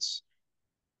 It's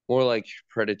more like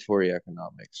predatory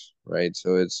economics, right?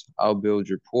 So it's, I'll build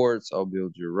your ports, I'll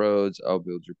build your roads, I'll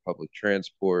build your public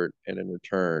transport, and in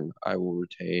return, I will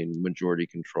retain majority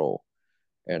control,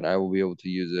 and I will be able to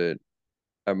use it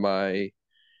at my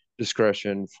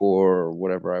discretion for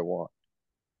whatever I want.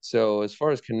 So as far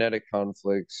as kinetic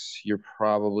conflicts, you're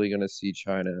probably going to see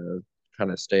China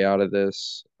kind of stay out of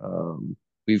this.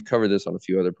 We've covered this on a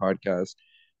few other podcasts.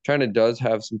 China does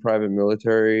have some private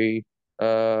military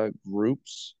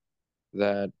groups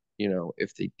that,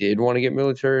 if they did want to get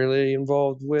militarily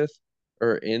involved with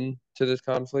or into this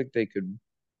conflict, they could,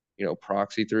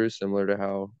 proxy through, similar to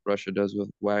how Russia does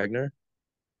with Wagner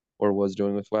or was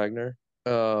doing with Wagner.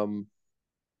 But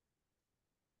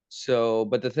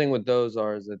the thing with those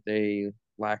is that they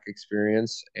lack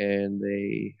experience, and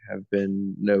they have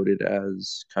been noted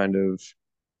as kind of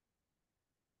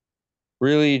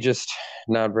really just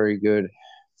not very good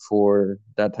for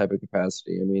that type of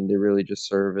capacity. I mean, they really just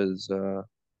serve as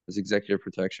executive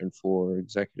protection for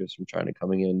executives from China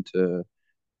coming in to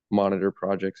monitor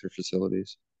projects or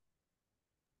facilities.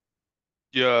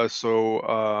 Yeah, so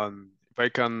if I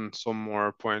can some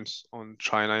more points on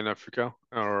China in Africa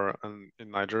or in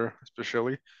Niger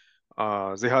especially,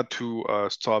 they had to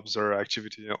stop their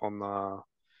activity on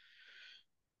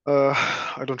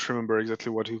I don't remember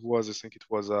exactly what it was. I think it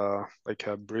was like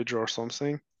a bridge or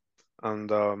something.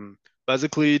 And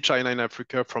basically, China in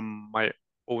Africa, from my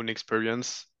own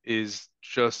experience, is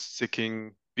just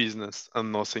seeking business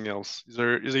and nothing else.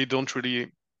 They don't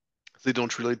really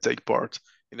take part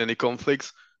in any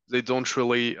conflicts. They don't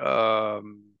really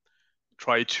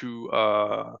try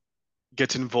to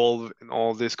get involved in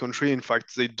all this country. In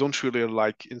fact, they don't really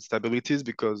like instabilities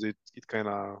because it kind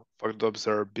of fucked up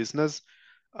their business.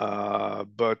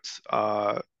 But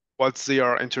what they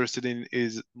are interested in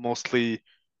is mostly,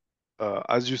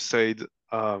 as you said,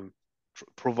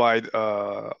 provide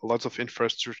lots of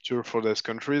infrastructure for those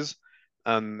countries,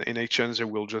 and in exchange, they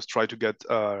will just try to get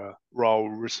raw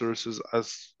resources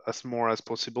as more as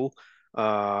possible.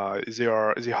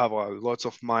 They have lots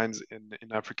of mines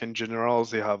in Africa in general.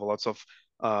 They have lots of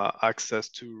access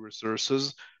to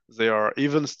resources. They are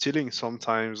even stealing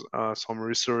sometimes some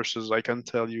resources. I can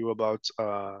tell you about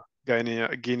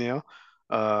Guinea.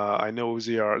 I know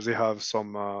they have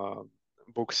some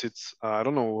bauxite. I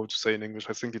don't know what to say in English.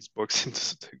 I think it's bauxite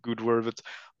is a good word, but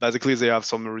basically they have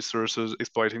some resources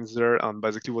exploiting there, and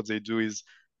basically what they do is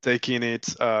taking it,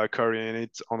 carrying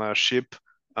it on a ship,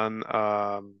 and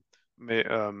may,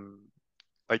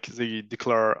 like they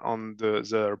declare on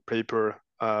their paper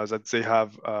that they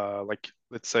have like,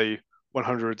 let's say,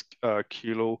 100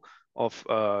 kilo of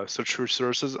such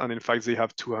resources, and in fact they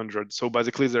have 200. So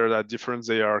basically they're that different.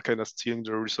 They are kind of stealing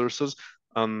the resources,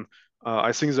 and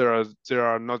I think they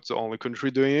are not the only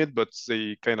country doing it, but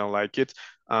they kind of like it.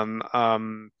 And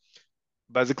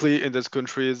basically in these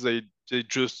countries they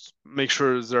just make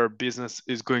sure their business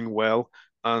is going well,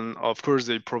 and of course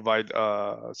they provide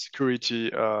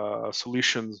security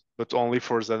solutions, but only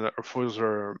for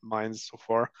their mines so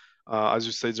far. As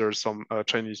you say, there's some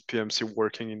Chinese PMC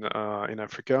working in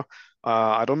Africa.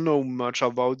 I don't know much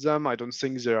about them. I don't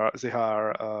think they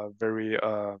are very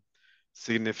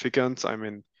significant. I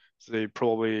mean, they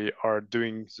probably are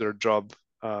doing their job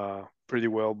pretty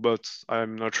well, but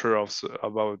I'm not sure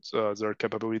about their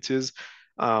capabilities.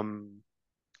 Um,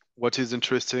 what is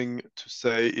interesting to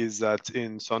say is that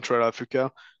in Central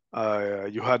Africa,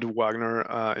 you had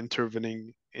Wagner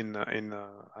intervening in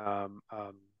a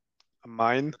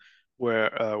mine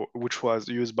which was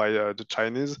used by the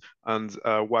Chinese, and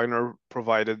Wagner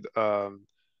provided. I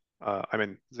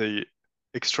mean, they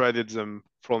extradited them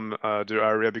from the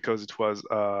area because it was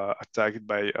attacked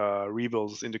by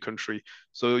rebels in the country.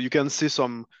 So you can see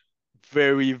some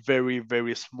very, very,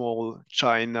 very small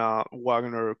China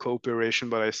Wagner cooperation,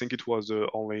 but I think it was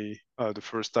only the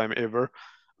first time ever,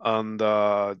 and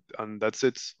that's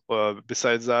it.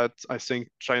 Besides that, I think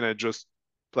China just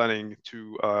planning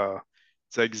to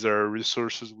take their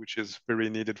resources, which is very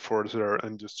needed for their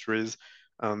industries,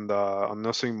 and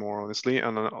nothing more, honestly.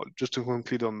 And just to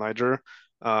conclude on Niger,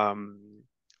 um,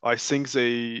 I think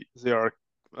they are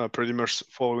pretty much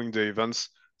following the events.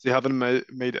 They haven't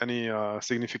made any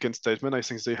significant statement. I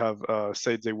think they have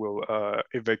said they will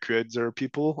evacuate their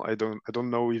people. I don't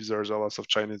know if there's a lot of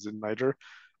Chinese in Niger.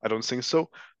 I don't think so.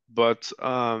 But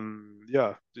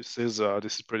yeah, this is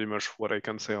pretty much what I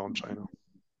can say on China.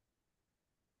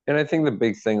 And I think the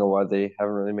big thing of why they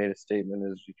haven't really made a statement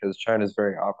is because China's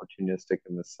very opportunistic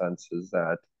in the sense is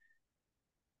that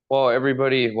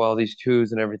while these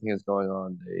coups and everything is going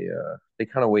on, they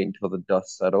kind of wait until the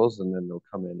dust settles and then they'll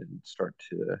come in and start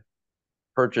to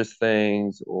purchase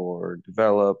things or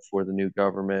develop for the new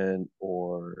government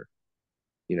or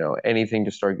anything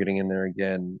to start getting in there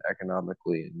again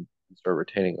economically and start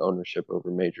retaining ownership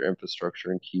over major infrastructure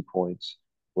and key points,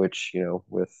 which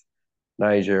with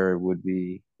Niger would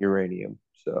be uranium.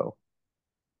 So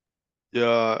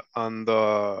Yeah, and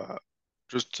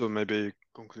just to maybe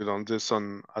conclude on this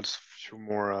and add a few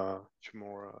more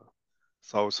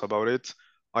thoughts about it.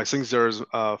 I think there's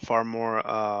far more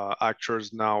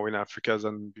actors now in Africa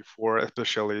than before,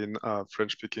 especially in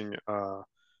French-speaking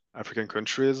African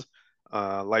countries.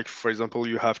 Like, for example,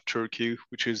 you have Turkey,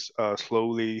 which is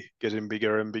slowly getting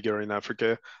bigger and bigger in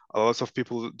Africa. A lot of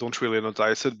people don't really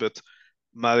notice it, but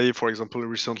Mali, for example,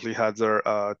 recently had their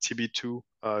TB2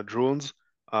 drones.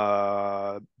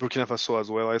 Burkina Faso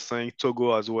as well, I think.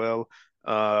 Togo as well.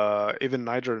 Even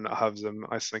Niger have them,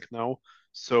 I think now.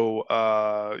 So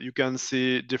you can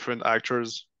see different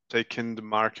actors taking the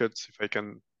market. If I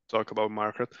can talk about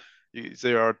market,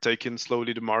 they are taking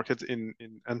slowly the market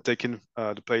and taking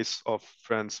the place of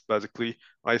France. Basically,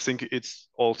 I think it's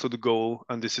also the goal,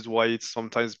 and this is why it's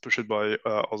sometimes pushed by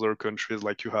other countries.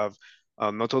 Like you have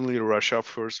not only Russia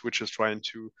first, which is trying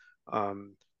to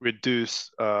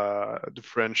reduce the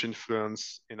French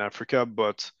influence in Africa,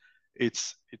 but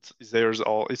it's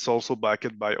also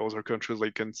backed by other countries like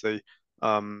you can say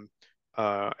um,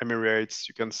 Emirates,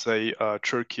 you can say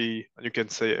Turkey, you can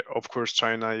say of course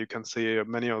China, you can say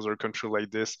many other countries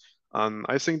like this. And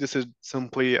I think this is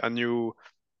simply a new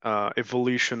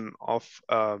evolution of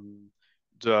the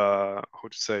how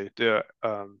to say the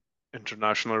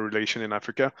international relation in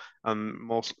Africa. And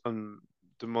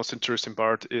the most interesting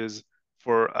part is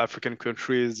for African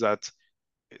countries that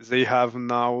they have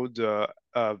now the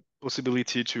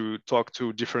possibility to talk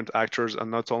to different actors and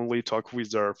not only talk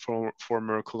with their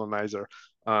former colonizer.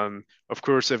 Of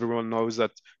course, everyone knows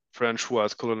that French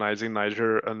was colonizing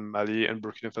Niger and Mali and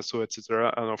Burkina Faso,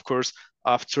 etc. And of course,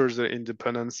 after the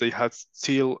independence, they had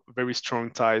still very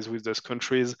strong ties with those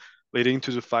countries, leading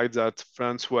to the fact that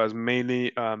France was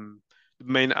mainly the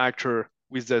main actor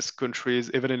with these countries.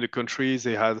 Even in the countries,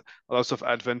 they had a lot of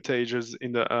advantages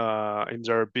in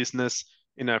their business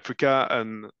in Africa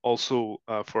and also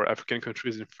for African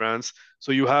countries in France.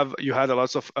 So you had a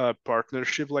lot of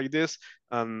partnership like this.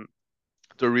 And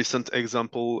the recent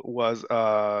example was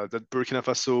that Burkina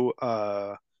Faso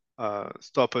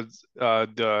stopped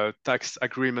the tax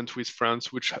agreement with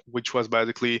France, which was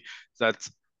basically that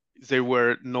there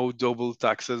were no double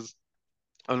taxes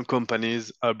on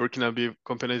companies, Burkinabe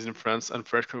companies in France and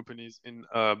French companies in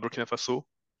Burkina Faso.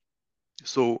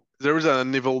 So there is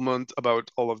an involvement about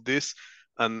all of this,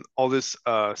 and all these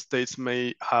states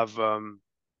may have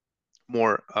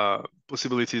more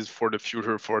possibilities for the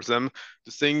future for them.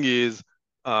 The thing is,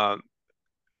 uh,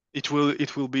 it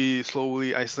will be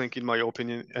slowly, I think, in my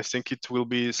opinion, I think it will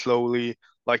be slowly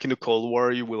like in the Cold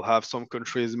War. You will have some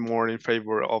countries more in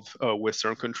favor of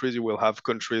Western countries. You will have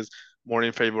countries more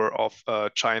in favor of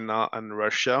China and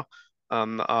Russia.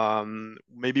 And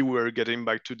maybe we're getting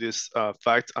back to this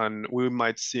fact, and we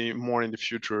might see more in the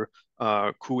future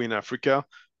coup in Africa,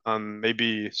 and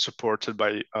maybe supported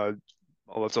by a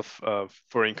lot of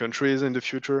foreign countries in the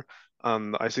future.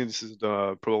 And I think this is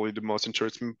probably the most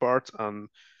interesting part. And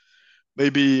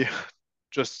maybe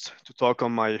just to talk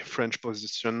on my French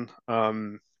position,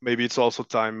 maybe it's also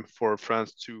time for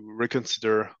France to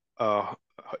reconsider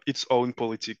its own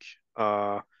politic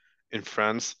in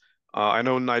France. I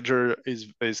know Niger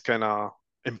is kind of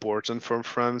important for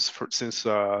France since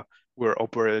we're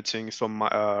operating some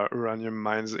uranium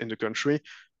mines in the country.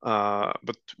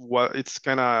 But what it's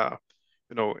kind of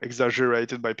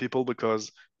exaggerated by people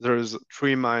because there's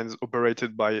three mines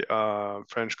operated by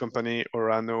French company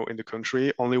Orano in the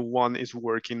country. Only one is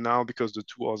working now because the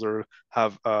two other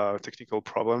have technical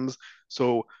problems.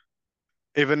 So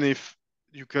even if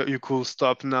you could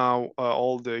stop now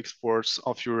all the exports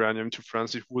of uranium to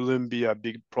France, it wouldn't be a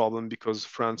big problem because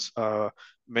France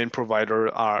main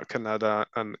provider are Canada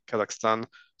and Kazakhstan.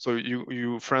 So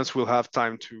France will have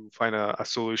time to find a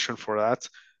solution for that.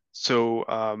 So,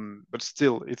 but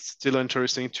still, it's still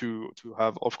interesting to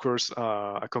have, of course,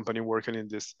 a company working in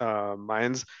this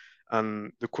mines.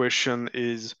 And the question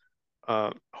is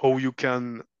how you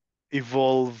can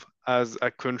evolve as a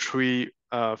country,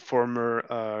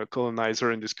 former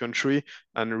colonizer in this country,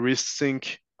 and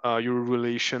rethink your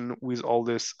relation with all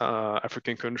these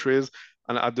African countries,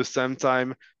 and at the same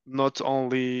time, not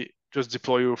only just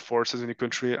deploy your forces in the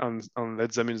country and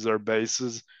let them in their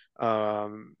bases.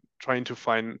 Trying to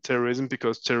find terrorism,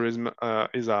 because terrorism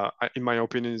is in my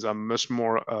opinion, is a much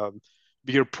more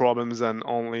bigger problem than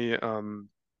only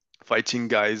fighting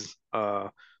guys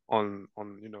on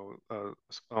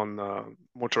on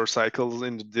motorcycles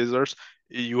in the deserts.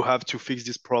 You have to fix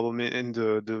this problem in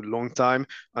the long time,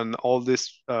 and all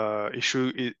this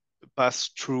issue it pass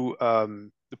through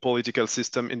the political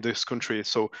system in this country.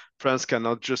 So France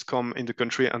cannot just come in the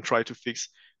country and try to fix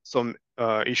some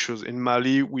issues. In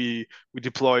Mali, we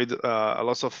deployed a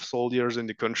lot of soldiers in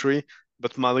the country,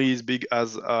 but Mali is big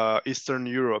as Eastern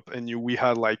Europe, and we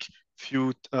had like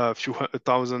few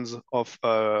thousands of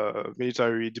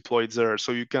military deployed there.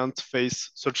 So you can't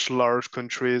face such large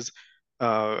countries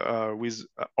with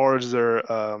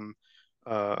other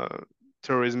uh,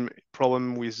 terrorism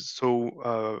problem with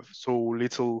so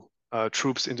little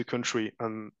troops in the country.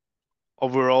 And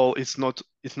overall, it's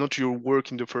not your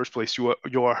work in the first place. You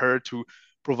are here to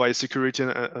provide security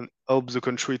and help the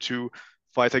country to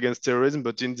fight against terrorism.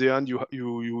 But in the end,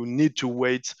 you need to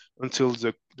wait until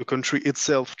the country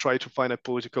itself try to find a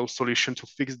political solution to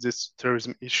fix this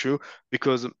terrorism issue.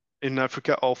 Because in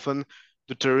Africa, often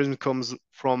the terrorism comes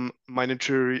from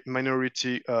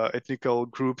minority ethnical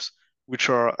groups which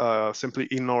are simply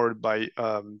ignored by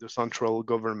the central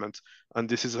government. And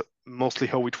this is mostly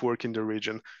how it works in the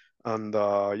region. And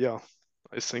yeah,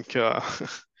 I think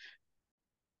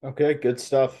Okay, good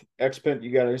stuff. Xpent,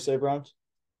 you got anything to say, Bronze?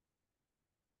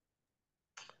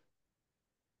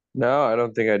 No, I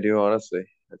don't think I do, honestly.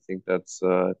 I think that's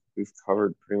we've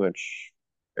covered pretty much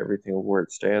everything where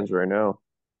it stands right now.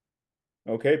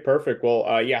 Okay, perfect.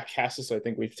 Well, yeah, Casus, I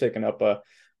think we've taken up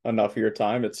enough of your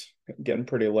time. It's getting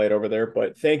pretty late over there,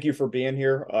 but thank you for being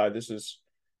here. This is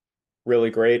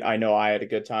really great. I know I had a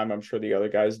good time. I'm sure the other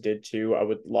guys did too. I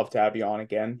would love to have you on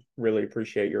again. Really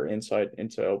appreciate your insight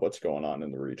into what's going on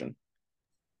in the region.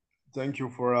 thank you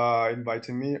for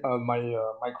inviting me. My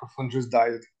microphone just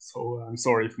died, so I'm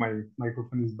sorry if my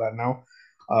microphone is bad now.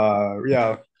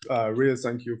 Yeah, really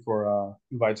thank you for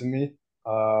inviting me.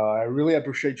 I really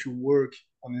appreciate your work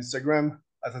on Instagram.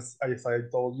 As I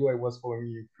told you, I was following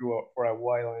you for a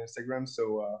while on Instagram.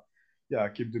 So yeah,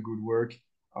 keep the good work.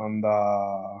 And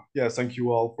yeah, thank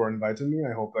you all for inviting me.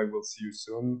 I hope I will see you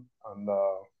soon. And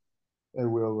I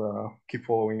will keep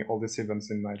following all these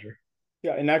events in Niger.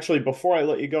 Yeah, and actually, before I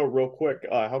let you go, real quick,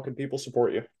 how can people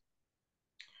support you?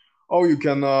 Oh, you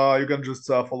can just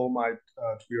follow my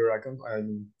Twitter account, I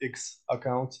mean X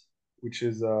account, which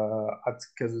is at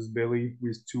Casus Belli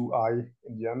with two I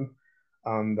in the end.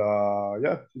 And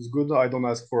yeah, it's good. I don't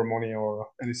ask for money or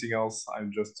anything else.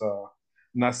 I'm just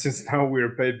now, since now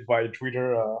we're paid by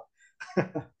Twitter,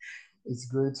 it's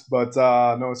great. But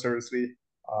no, seriously,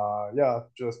 yeah,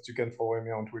 just you can follow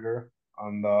me on Twitter.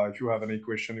 And if you have any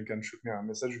question, you can shoot me a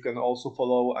message. You can also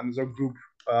follow another group,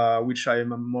 which I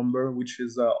am a member, which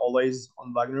is Always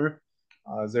on Wagner.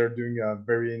 They're doing a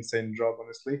very insane job,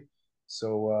 honestly.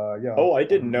 So yeah, Oh, I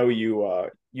didn't know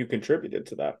you contributed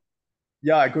to that.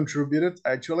 yeah, I contributed.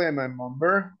 Actually, I'm a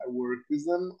member. I work with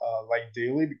them like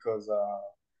daily because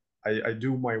I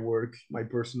do my work, my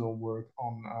personal work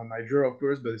on Niger, of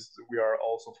course, but we are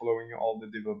also following all the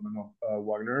development of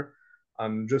Wagner.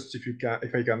 And just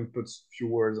if I can put a few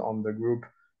words on the group,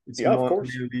 it's Yeah, of course.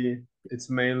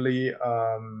 mainly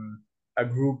a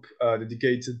group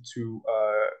dedicated to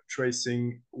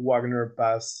tracing Wagner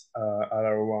paths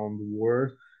around the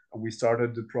world. We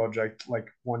started the project like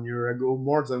 1 year ago,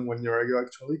 more than 1 year ago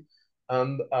actually,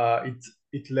 and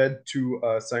it led to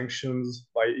sanctions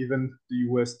by even the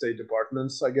U.S. State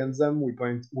Departments against them. We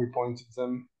pointed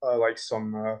them like some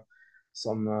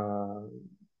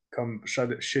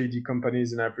shady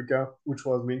companies in Africa, which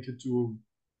was linked to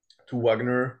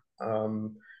Wagner.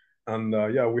 And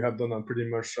yeah, we have done pretty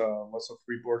much lots of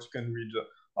reports. You can read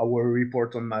our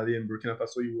report on Mali and Burkina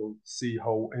Faso. You will see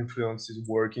how influence is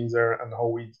working there and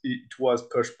how it was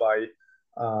pushed by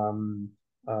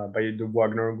the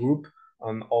Wagner group.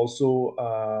 And also,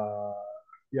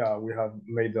 yeah, we have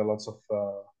made a lots of,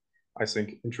 I think,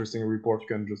 interesting report. You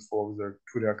can just follow their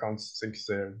Twitter accounts. I think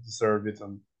they deserve it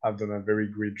and have done a very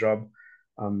great job.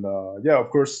 And yeah, of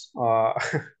course,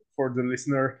 for the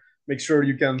listener, make sure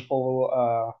you can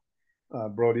follow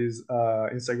Brody's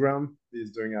Instagram.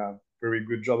 He's doing a very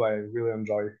good job. I really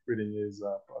enjoy reading his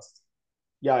posts.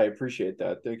 Yeah, I appreciate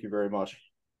that. Thank you very much.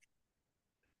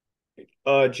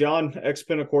 John,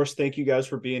 Xpin, of course, thank you guys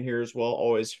for being here as well.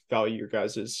 Always value your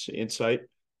guys' insight.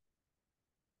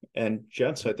 And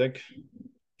gents, I think,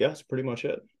 yeah, that's pretty much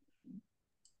it.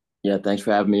 Yeah, thanks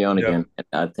for having me on again.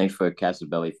 And, thanks for Casus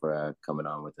Belli for coming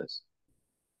on with us.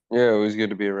 Yeah, it was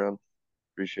good to be around.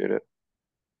 Appreciate it.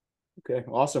 Okay,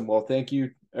 awesome. Well, thank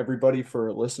you everybody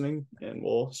for listening, and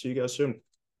we'll see you guys soon.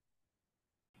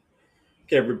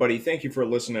 Okay, everybody, thank you for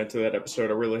listening to that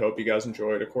episode. I really hope you guys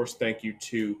enjoyed. Of course, thank you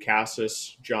to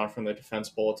Casus, John from the Defense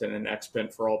Bulletin, and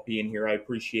Xpin for all being here. I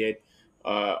appreciate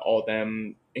all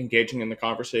them engaging in the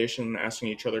conversation, asking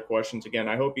each other questions. Again,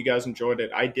 I hope you guys enjoyed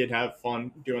it. I did have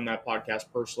fun doing that podcast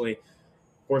personally.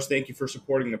 Of course, thank you for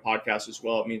supporting the podcast as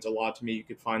well. It means a lot to me. You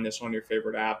could find this on your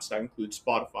favorite apps. That includes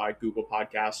Spotify, Google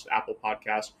Podcasts, Apple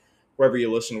Podcasts, wherever you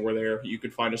listen, we're there. You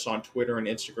could find us on Twitter and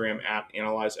Instagram at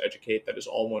Analyze Educate. That is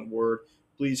all one word.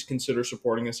 Please consider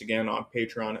supporting us again on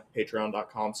Patreon at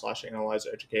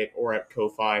patreon.com/analyzeeducate or at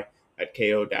Ko-Fi at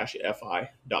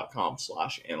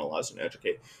ko-fi.com/analyze and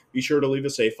educate. Be sure to leave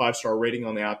us a 5-star rating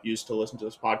on the app used to listen to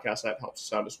this podcast. That helps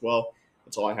us out as well.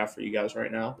 That's all I have for you guys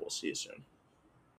right now. We'll see you soon.